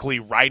 basically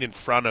right in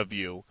front of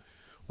you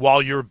while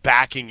you're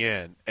backing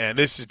in. And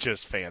this is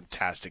just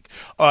fantastic.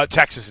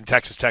 Texas and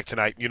Texas Tech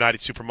tonight,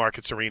 United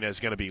Supermarkets Arena is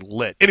going to be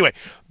lit. Anyway,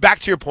 back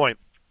to your point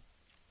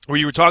where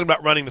you were talking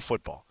about running the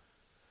football.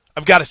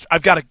 I've got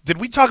to. Did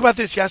we talk about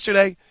this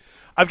yesterday?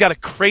 I've got a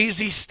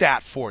crazy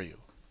stat for you.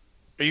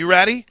 Are you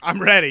ready? I'm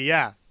ready,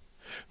 yeah.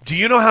 Do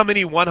you know how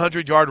many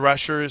 100-yard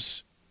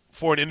rushers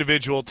for an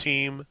individual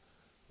team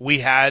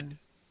we had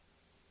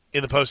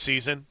in the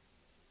postseason?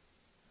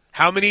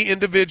 How many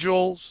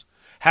individuals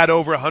had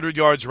over 100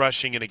 yards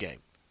rushing in a game?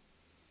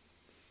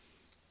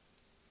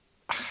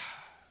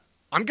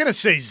 I'm going to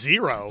say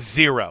 0.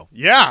 0.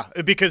 Yeah,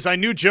 because I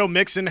knew Joe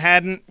Mixon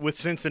hadn't with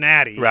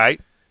Cincinnati. Right.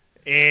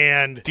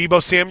 And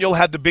Deebo Samuel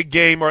had the big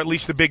game, or at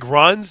least the big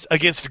runs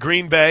against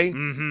Green Bay.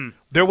 Mm-hmm.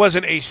 There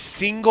wasn't a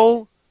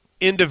single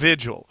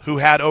individual who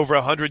had over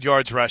 100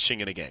 yards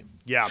rushing in a game.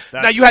 Yeah.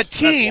 Now you had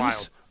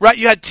teams, right?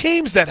 You had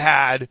teams that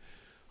had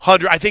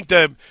 100. I think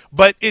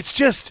but it's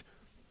just,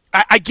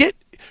 I get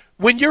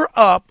when you're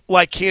up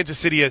like Kansas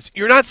City is.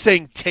 You're not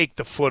saying take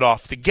the foot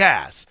off the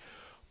gas,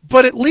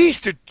 but at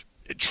least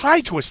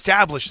try to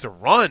establish the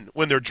run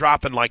when they're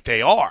dropping like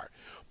they are.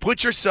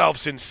 Put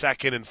yourselves in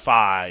 2nd and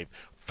 5.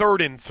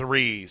 3rd and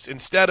 3s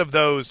instead of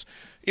those,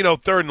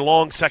 3rd and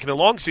long, 2nd and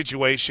long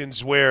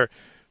situations where,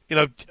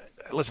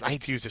 listen, I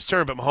hate to use this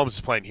term, but Mahomes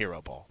is playing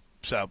hero ball.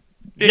 So,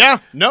 yeah,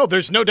 no,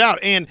 there's no doubt.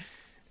 And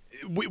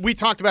we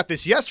talked about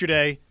this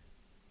yesterday.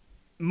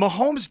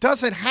 Mahomes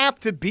doesn't have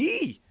to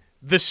be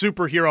the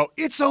superhero.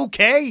 It's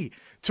okay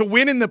to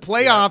win in the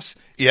playoffs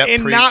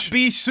and not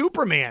be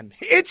Superman.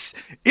 It's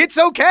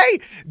okay.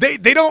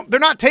 They're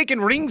not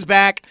taking rings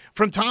back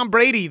from Tom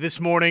Brady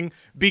this morning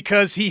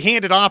because he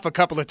handed off a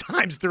couple of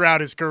times throughout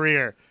his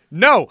career.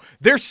 No,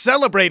 they're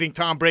celebrating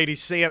Tom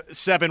Brady's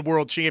 7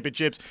 world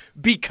championships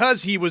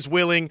because he was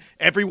willing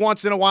every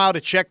once in a while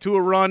to check to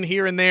a run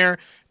here and there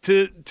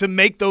to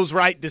make those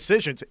right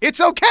decisions.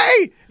 It's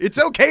okay. It's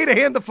okay to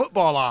hand the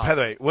football off. By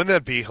the way, wouldn't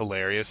that be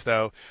hilarious,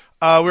 though?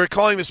 We were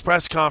calling this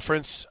press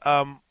conference.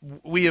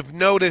 We have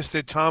noticed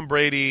that Tom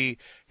Brady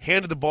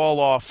handed the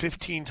ball off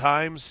 15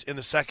 times in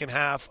the second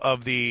half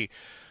of the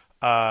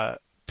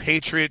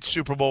Patriots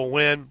Super Bowl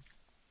win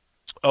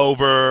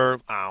over,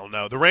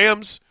 the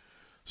Rams.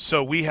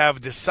 So we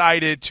have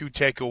decided to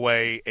take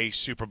away a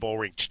Super Bowl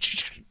ring.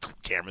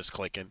 Camera's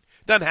clicking.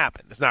 Doesn't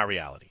happen. It's not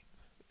reality.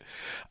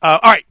 All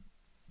right.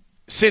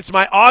 Since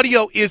my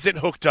audio isn't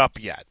hooked up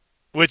yet,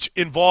 which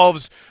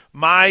involves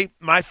my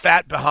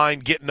fat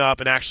behind getting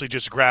up and actually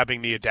just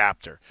grabbing the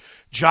adapter.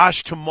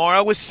 Josh,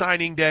 tomorrow is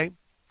signing day.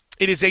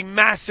 It is a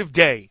massive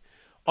day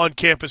on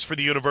campus for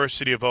the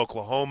University of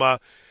Oklahoma.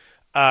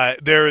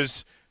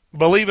 There's,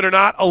 believe it or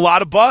not, a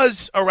lot of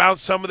buzz around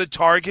some of the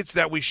targets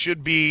that we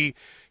should be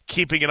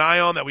keeping an eye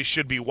on, that we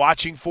should be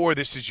watching for.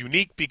 This is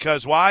unique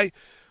because why?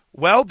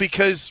 Well,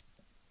 because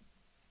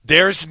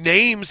there's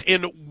names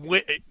in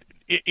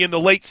the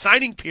late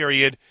signing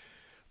period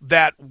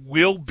that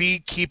we'll be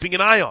keeping an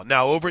eye on.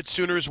 Now, over at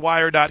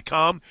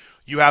SoonersWire.com,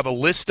 you have a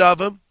list of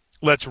them.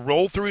 Let's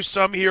roll through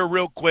some here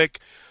real quick.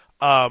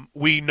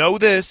 We know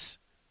this.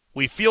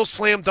 We feel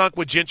slam dunk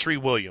with Gentry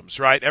Williams,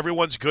 right?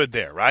 Everyone's good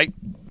there, right?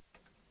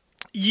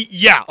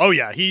 Yeah. Oh,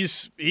 yeah.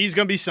 He's going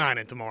to be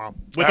signing tomorrow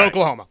with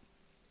Oklahoma.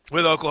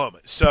 With Oklahoma.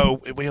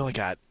 So we only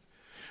got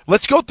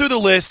Let's go through the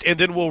list, and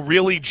then we'll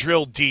really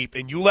drill deep,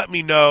 and you let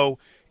me know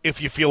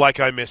if you feel like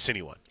I miss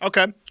anyone.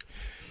 Okay.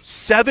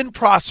 7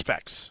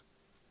 prospects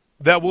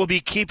that we'll be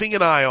keeping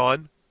an eye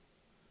on,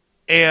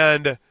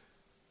 and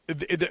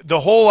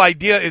the whole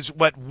idea is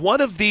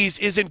one of these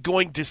isn't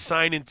going to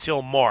sign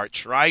until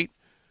March, right?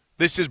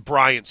 This is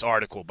Bryant's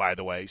article, by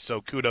the way,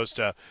 so kudos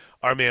to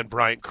our man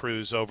Bryant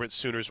Cruz over at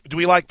Sooners. Do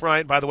we like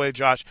Bryant, by the way,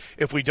 Josh?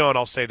 If we don't,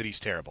 I'll say that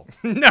he's terrible.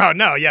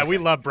 No, yeah, okay. We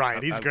love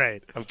Bryant. He's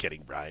great. I'm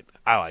kidding, Bryant.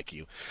 I like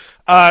you.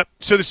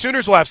 So the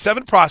Sooners will have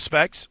 7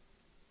 prospects.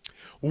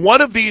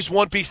 One of these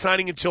won't be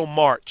signing until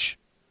March,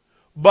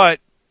 but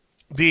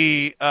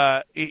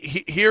here's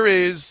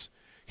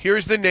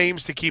the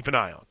names to keep an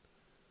eye on.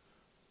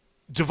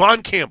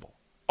 Devon Campbell,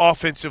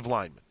 offensive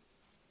lineman.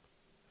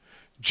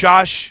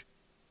 Josh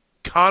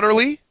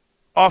Connerly,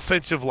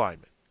 offensive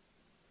lineman.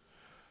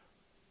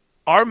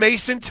 R.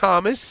 Mason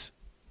Thomas,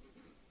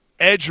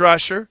 edge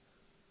rusher.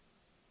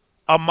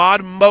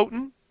 Ahmad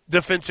Moten,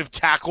 defensive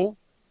tackle.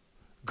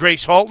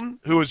 Grace Halton,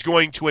 who is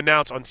going to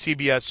announce on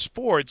CBS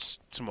Sports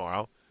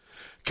tomorrow.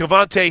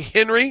 Cavante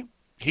Henry,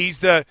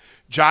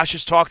 Josh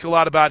has talked a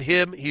lot about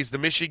him. He's the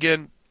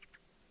Michigan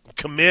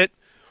commit,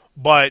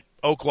 but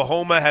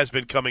Oklahoma has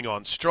been coming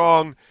on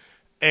strong.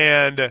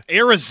 And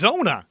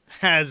Arizona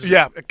has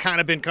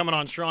kind of been coming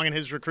on strong in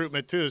his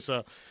recruitment too,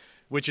 so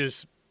which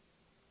is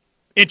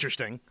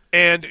interesting.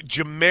 And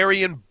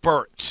Jamarian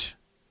Burt.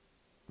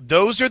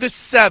 Those are the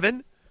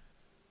 7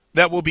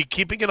 that we'll be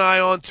keeping an eye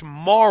on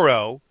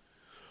tomorrow,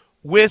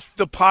 with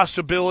the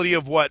possibility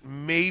of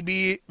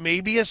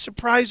maybe a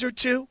surprise or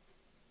 2.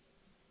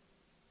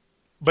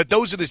 But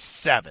those are the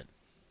 7,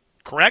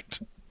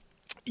 correct?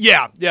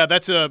 Yeah,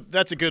 that's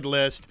a good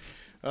list.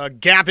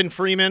 Gavin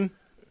Freeman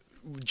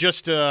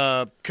just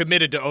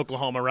committed to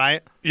Oklahoma,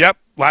 right? Yep,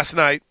 last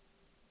night.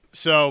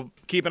 So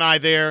keep an eye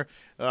there.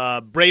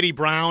 Brady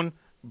Braun,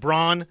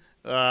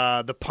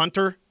 the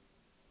punter,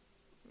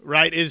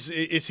 right?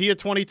 Is he a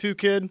 22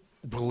 kid?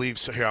 Believe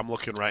so. Here, I'm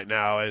looking right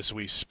now as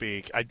we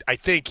speak. I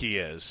think he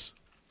is.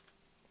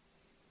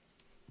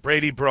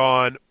 Brady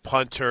Braun,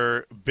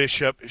 punter,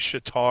 Bishop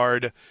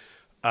Chatard,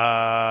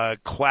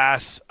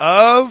 class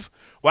of –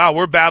 wow,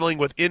 we're battling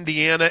with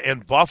Indiana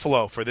and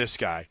Buffalo for this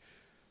guy.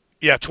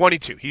 Yeah,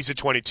 22. He's a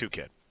 22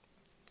 kid.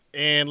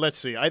 And let's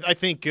see. I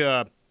think,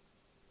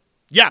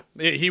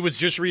 he was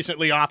just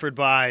recently offered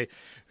by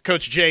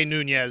Coach Jay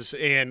Nunez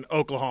in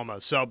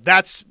Oklahoma. So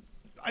that's,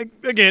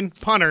 again,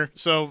 punter,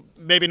 so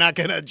maybe not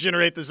going to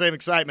generate the same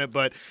excitement,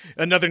 but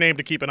another name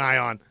to keep an eye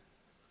on.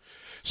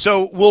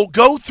 So we'll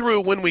go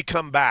through when we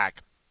come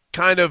back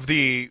kind of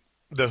the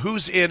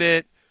who's in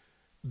it,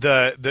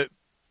 the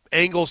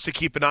angles to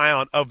keep an eye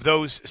on of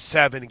those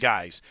 7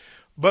 guys.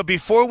 But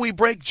before we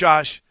break,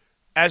 Josh,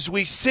 as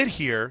we sit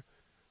here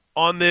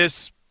on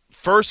this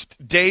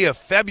first day of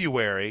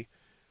February,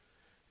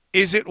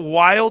 is it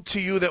wild to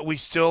you that we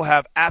still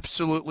have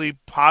absolutely,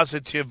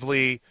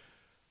 positively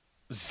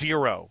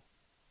 0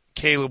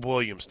 Caleb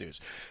Williams news?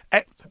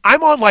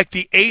 I'm on like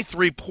the 8th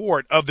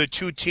report of the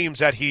 2 teams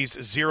that he's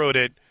zeroed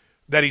it,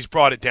 that he's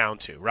brought it down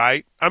to,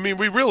 right? I mean,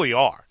 we really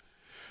are.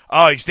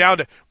 He's down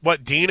to,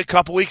 Dean a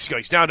couple weeks ago.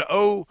 He's down to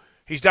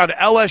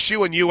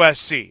LSU and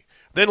USC.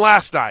 Then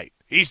last night,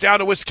 he's down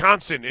to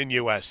Wisconsin and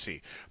USC.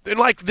 Then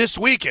like this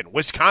weekend,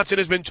 Wisconsin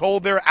has been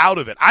told they're out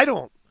of it.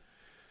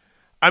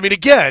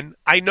 Again,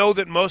 I know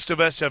that most of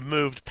us have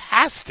moved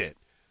past it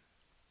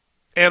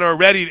and are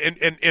ready,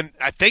 and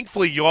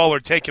thankfully you all are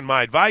taking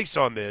my advice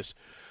on this,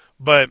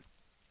 but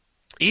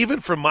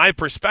even from my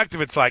perspective,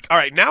 it's like, all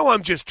right, now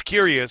I'm just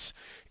curious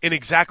in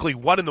exactly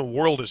what in the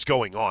world is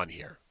going on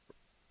here.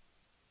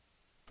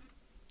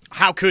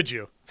 How could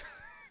you?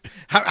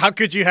 How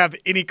could you have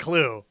any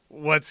clue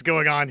what's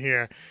going on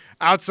here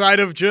outside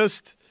of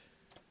just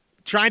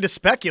trying to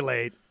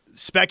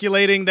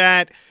speculating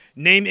that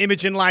name,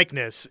 image, and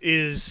likeness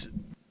is,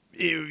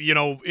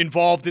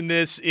 involved in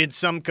this in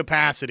some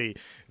capacity,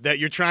 that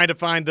you're trying to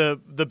find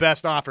the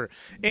best offer.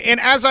 And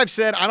as I've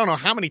said, I don't know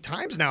how many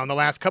times now in the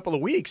last couple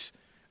of weeks,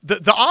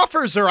 the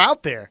offers are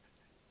out there.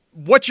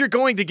 What you're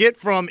going to get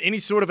from any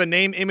sort of a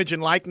name, image,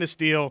 and likeness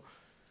deal,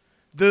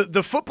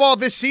 the football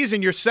this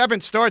season, your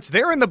 7 starts,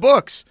 they're in the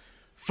books.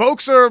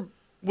 Folks are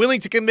willing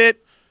to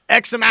commit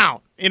X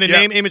amount in a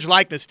name, image,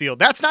 likeness deal.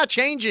 That's not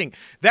changing.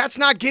 That's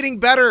not getting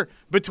better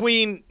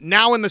between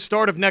now and the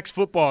start of next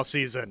football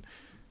season.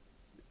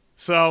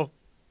 So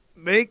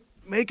make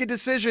a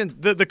decision.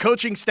 The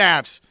coaching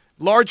staffs,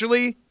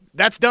 largely,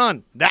 that's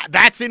done.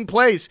 That's in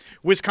place.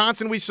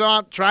 Wisconsin, we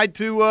saw, tried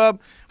to did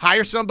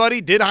hire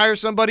somebody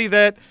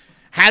that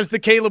has the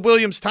Caleb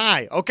Williams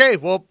tie. Okay,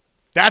 well,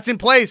 that's in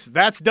place.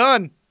 That's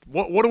done.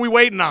 What are we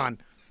waiting on?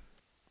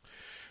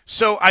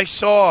 So I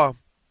feel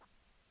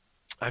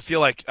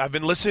like I've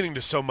been listening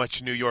to so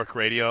much New York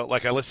radio.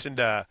 Like I listened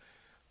to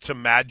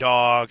Mad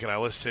Dog, and I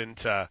listened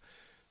to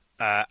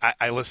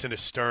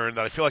Stern.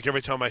 That I feel like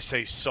every time I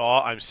say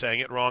saw, I'm saying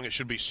it wrong. It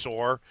should be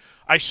soar.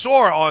 I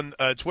saw on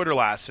Twitter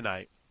last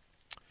night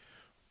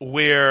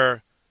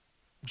where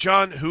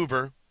John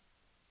Hoover,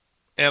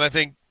 and I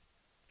think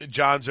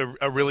John's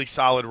a really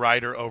solid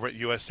writer over at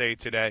USA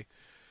Today.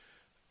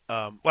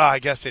 Well, I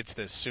guess it's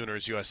the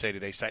Sooners USA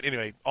Today site.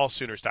 Anyway,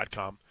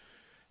 allsooners.com.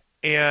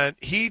 And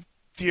he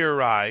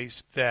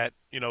theorized that,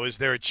 is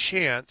there a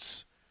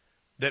chance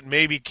that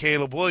maybe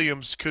Caleb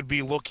Williams could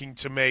be looking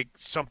to make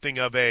something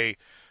of a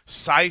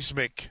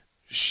seismic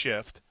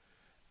shift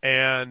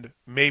and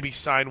maybe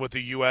sign with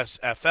the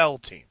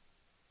USFL team?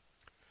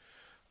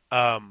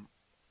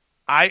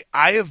 I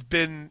have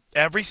been,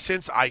 ever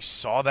since I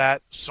saw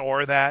that,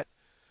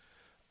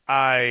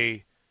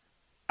 I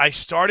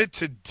started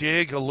to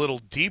dig a little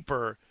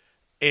deeper,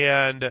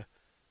 and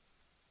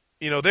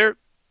there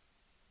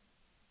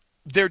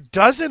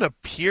doesn't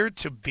appear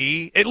to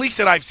be, at least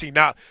that I've seen.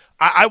 Now,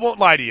 I won't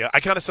lie to you. I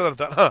kind of saw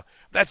that and thought,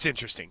 that's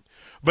interesting.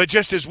 But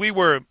just as we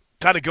were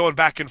kind of going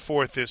back and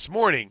forth this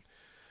morning,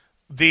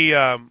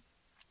 the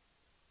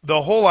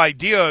whole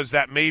idea is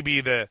that maybe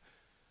the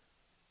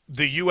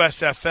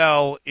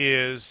USFL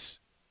is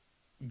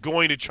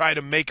going to try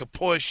to make a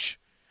push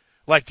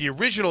like the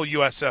original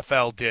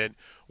USFL did,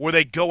 where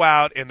they go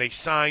out and they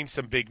sign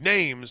some big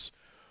names.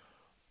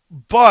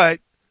 But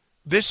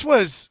this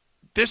was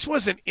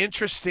an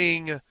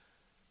interesting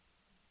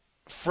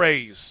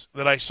phrase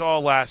that I saw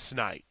last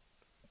night.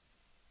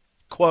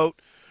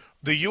 Quote,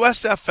 the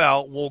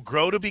USFL will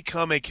grow to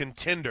become a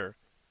contender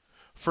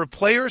for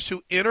players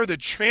who enter the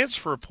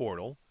transfer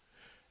portal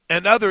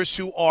and others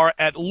who are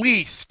at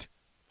least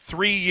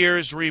 3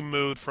 years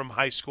removed from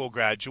high school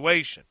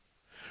graduation.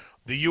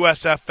 The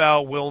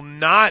USFL will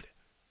not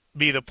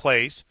be the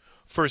place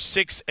for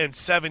 6- and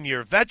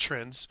 7-year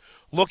veterans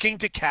looking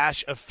to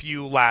cash a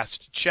few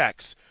last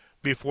checks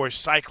before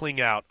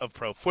cycling out of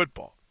pro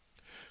football.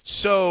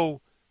 So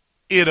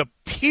it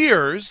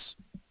appears,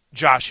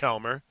 Josh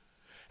Helmer,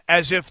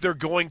 as if they're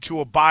going to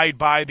abide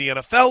by the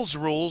NFL's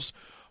rules,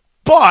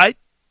 but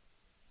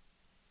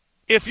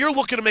if you're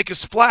looking to make a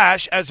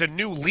splash as a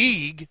new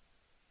league,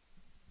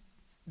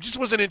 just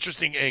was an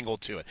interesting angle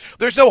to it.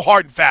 There's no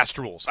hard and fast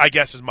rules, I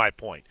guess is my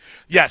point.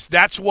 Yes,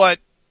 that's what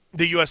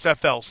the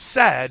USFL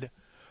said,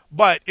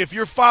 but if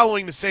you're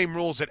following the same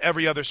rules that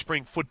every other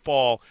spring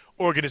football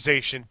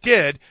organization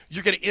did,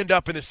 you're going to end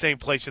up in the same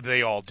place that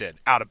they all did,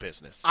 out of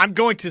business. I'm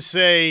going to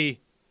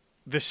say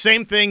the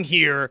same thing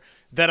here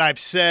that I've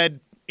said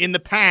in the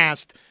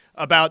past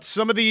about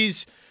some of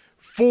these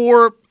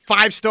 4-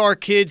 5-star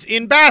kids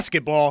in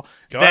basketball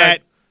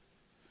that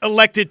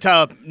elected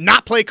to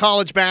not play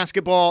college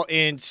basketball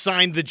and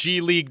signed the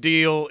G League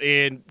deal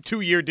and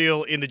 2-year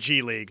deal in the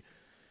G League.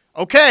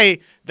 Okay,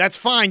 that's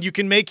fine. You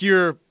can make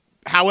your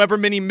however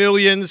many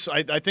millions.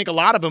 I think a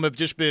lot of them have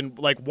just been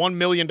like $1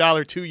 million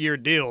 2-year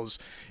deals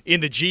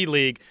in the G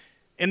League,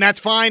 and that's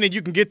fine, and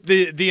you can get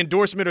the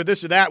endorsement or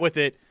this or that with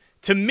it.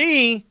 To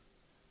me,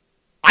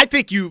 I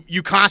think you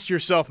cost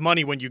yourself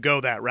money when you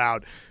go that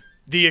route.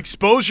 The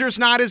exposure's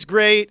not as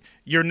great.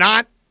 You're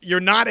not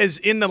as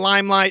in the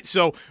limelight.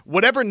 So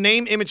whatever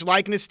name, image,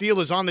 likeness deal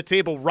is on the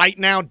table right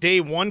now,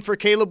 day one for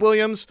Caleb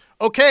Williams,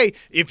 okay,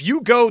 if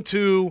you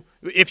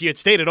had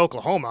stayed at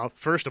Oklahoma,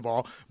 first of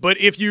all, but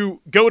if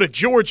you go to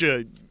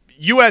Georgia,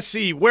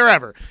 USC,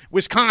 wherever,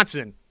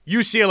 Wisconsin,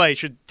 UCLA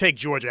should take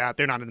Georgia out.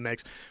 They're not in the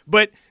mix.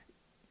 But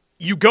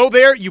you go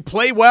there, you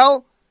play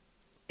well,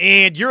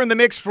 and you're in the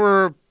mix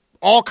for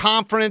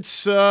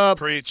all-conference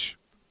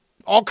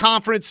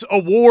all-conference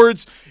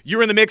awards.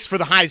 You're in the mix for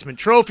the Heisman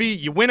Trophy.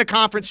 You win a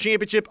conference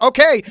championship.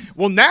 Okay,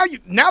 well, now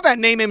that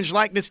name, image,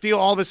 likeness deal,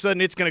 all of a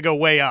sudden it's going to go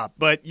way up.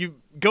 But you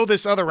go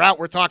this other route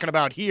we're talking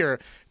about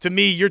here, to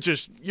me,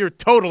 you're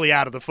totally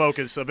out of the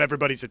focus of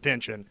everybody's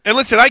attention. And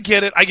listen, I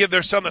get it.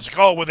 There's some that's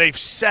like, they've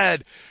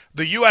said,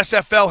 the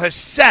USFL has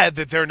said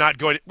that they're not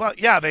going to. Well,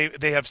 yeah,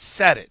 they have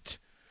said it.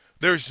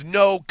 There's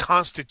no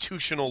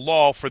constitutional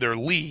law for their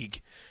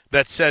league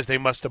that says they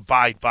must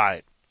abide by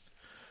it.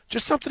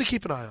 Just something to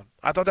keep an eye on.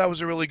 I thought that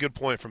was a really good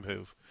point from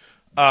Hoove.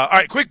 All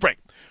right, quick break.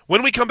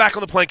 When we come back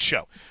on the Plank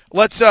Show,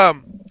 let's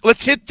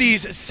hit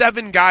these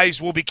 7 guys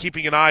we'll be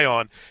keeping an eye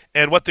on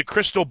and what the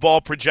crystal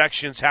ball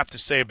projections have to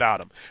say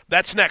about them.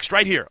 That's next,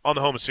 right here on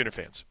the Home of Sooner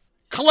Fans.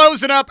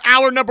 Closing up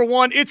hour number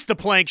 1, it's the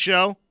Plank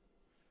Show.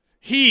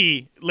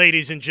 He,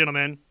 ladies and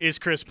gentlemen, is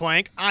Chris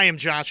Plank. I am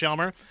Josh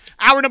Elmer.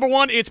 Hour number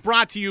 1, it's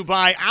brought to you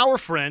by our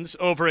friends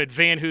over at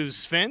Van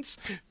Hoos Fence.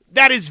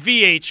 That is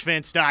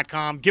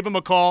vhfence.com. Give them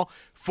a call.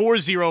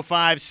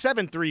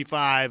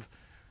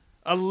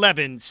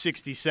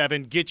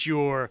 405-735-1167. Get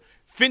your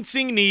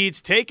fencing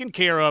needs taken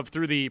care of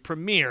through the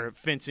premier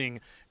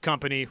fencing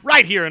company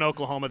right here in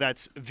Oklahoma.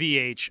 That's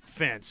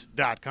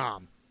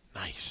vhfence.com.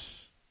 Nice.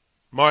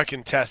 Mark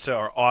and Tessa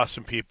are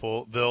awesome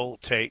people. They'll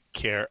take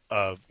care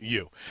of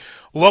you.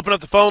 We'll open up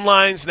the phone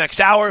lines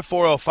next hour,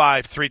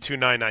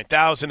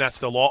 405-329-9000. That's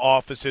the law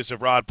offices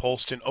of Rod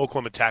Polston,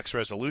 Oklahoma Tax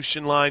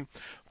Resolution Line,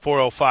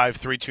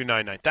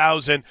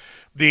 405-329-9000.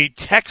 The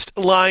text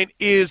line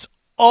is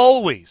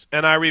always,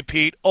 and I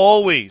repeat,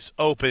 always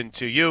open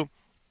to you,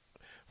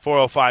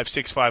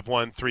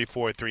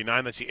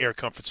 405-651-3439. That's the Air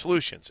Comfort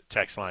Solutions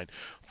text line,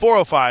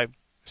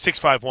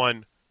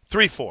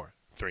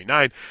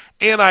 405-651-3439.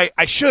 And I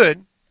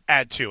should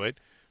add to it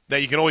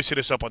that you can always hit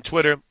us up on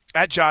Twitter,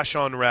 at Josh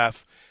on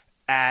Ref,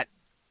 at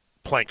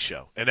Plank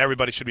Show. And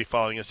everybody should be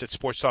following us at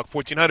Sports Talk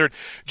 1400.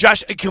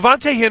 Josh,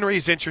 Cavante Henry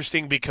is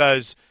interesting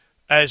because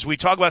as we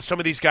talk about some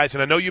of these guys,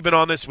 and I know you've been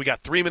on this, we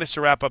got 3 minutes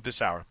to wrap up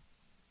this hour.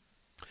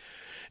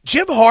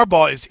 Jim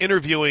Harbaugh is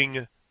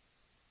interviewing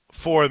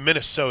for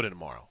Minnesota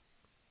tomorrow,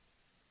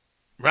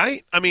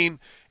 right? I mean,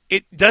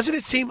 doesn't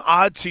it seem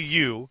odd to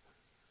you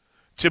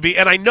to be –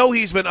 and I know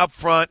he's been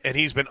upfront and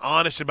he's been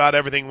honest about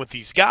everything with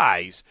these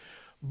guys,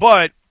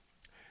 but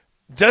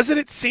doesn't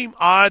it seem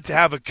odd to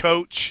have a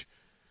coach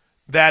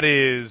that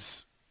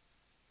is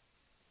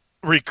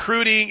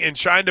recruiting and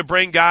trying to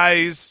bring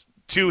guys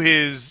to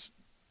his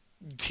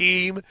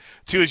team,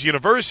 to his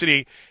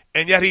university,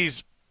 and yet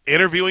he's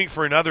interviewing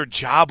for another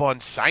job on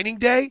signing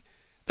day?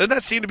 Doesn't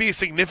that seem to be a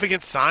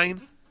significant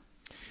sign?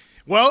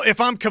 Well, if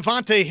I'm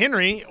Cavante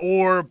Henry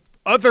or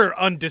other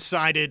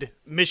undecided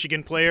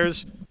Michigan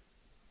players,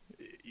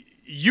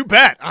 you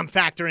bet I'm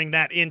factoring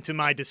that into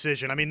my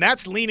decision. I mean,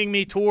 that's leaning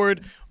me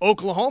toward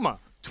Oklahoma,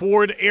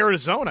 toward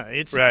Arizona.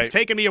 It's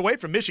taking me away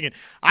from Michigan.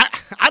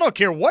 I don't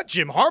care what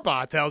Jim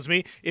Harbaugh tells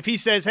me. If he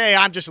says, hey,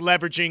 I'm just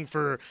leveraging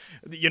for,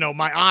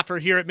 my offer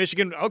here at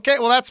Michigan, okay,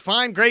 well, that's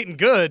fine, great, and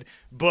good,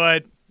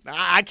 but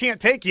I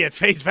can't take you at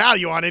face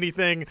value on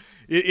anything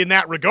in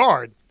that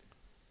regard.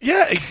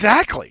 Yeah,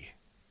 exactly.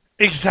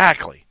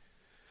 Exactly.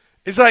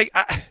 It's like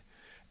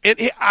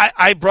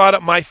I brought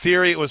up my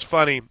theory. It was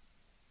funny.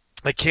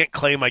 I can't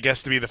claim, I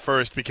guess, to be the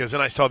first because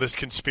then I saw this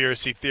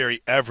conspiracy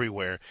theory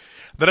everywhere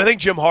that I think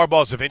Jim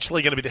Harbaugh is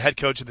eventually going to be the head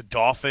coach of the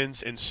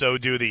Dolphins, and so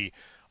do the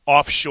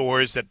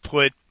offshores that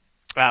put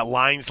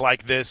lines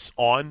like this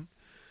on,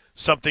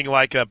 something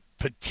like a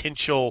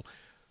potential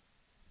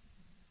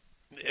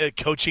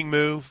coaching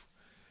move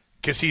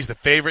because he's the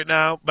favorite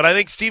now. But I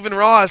think Stephen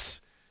Ross,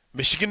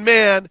 Michigan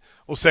man,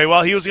 will say,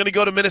 well, he was going to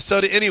go to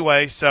Minnesota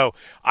anyway, so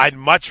I'd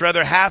much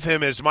rather have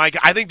him as my guy.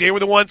 I think they were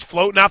the ones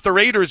floating out the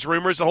Raiders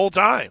rumors the whole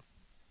time.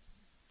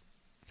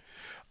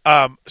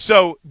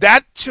 So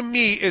that, to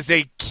me, is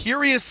a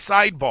curious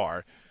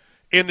sidebar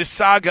in the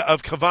saga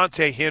of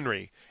Cavante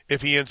Henry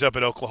if he ends up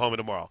at Oklahoma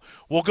tomorrow.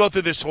 We'll go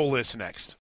through this whole list next.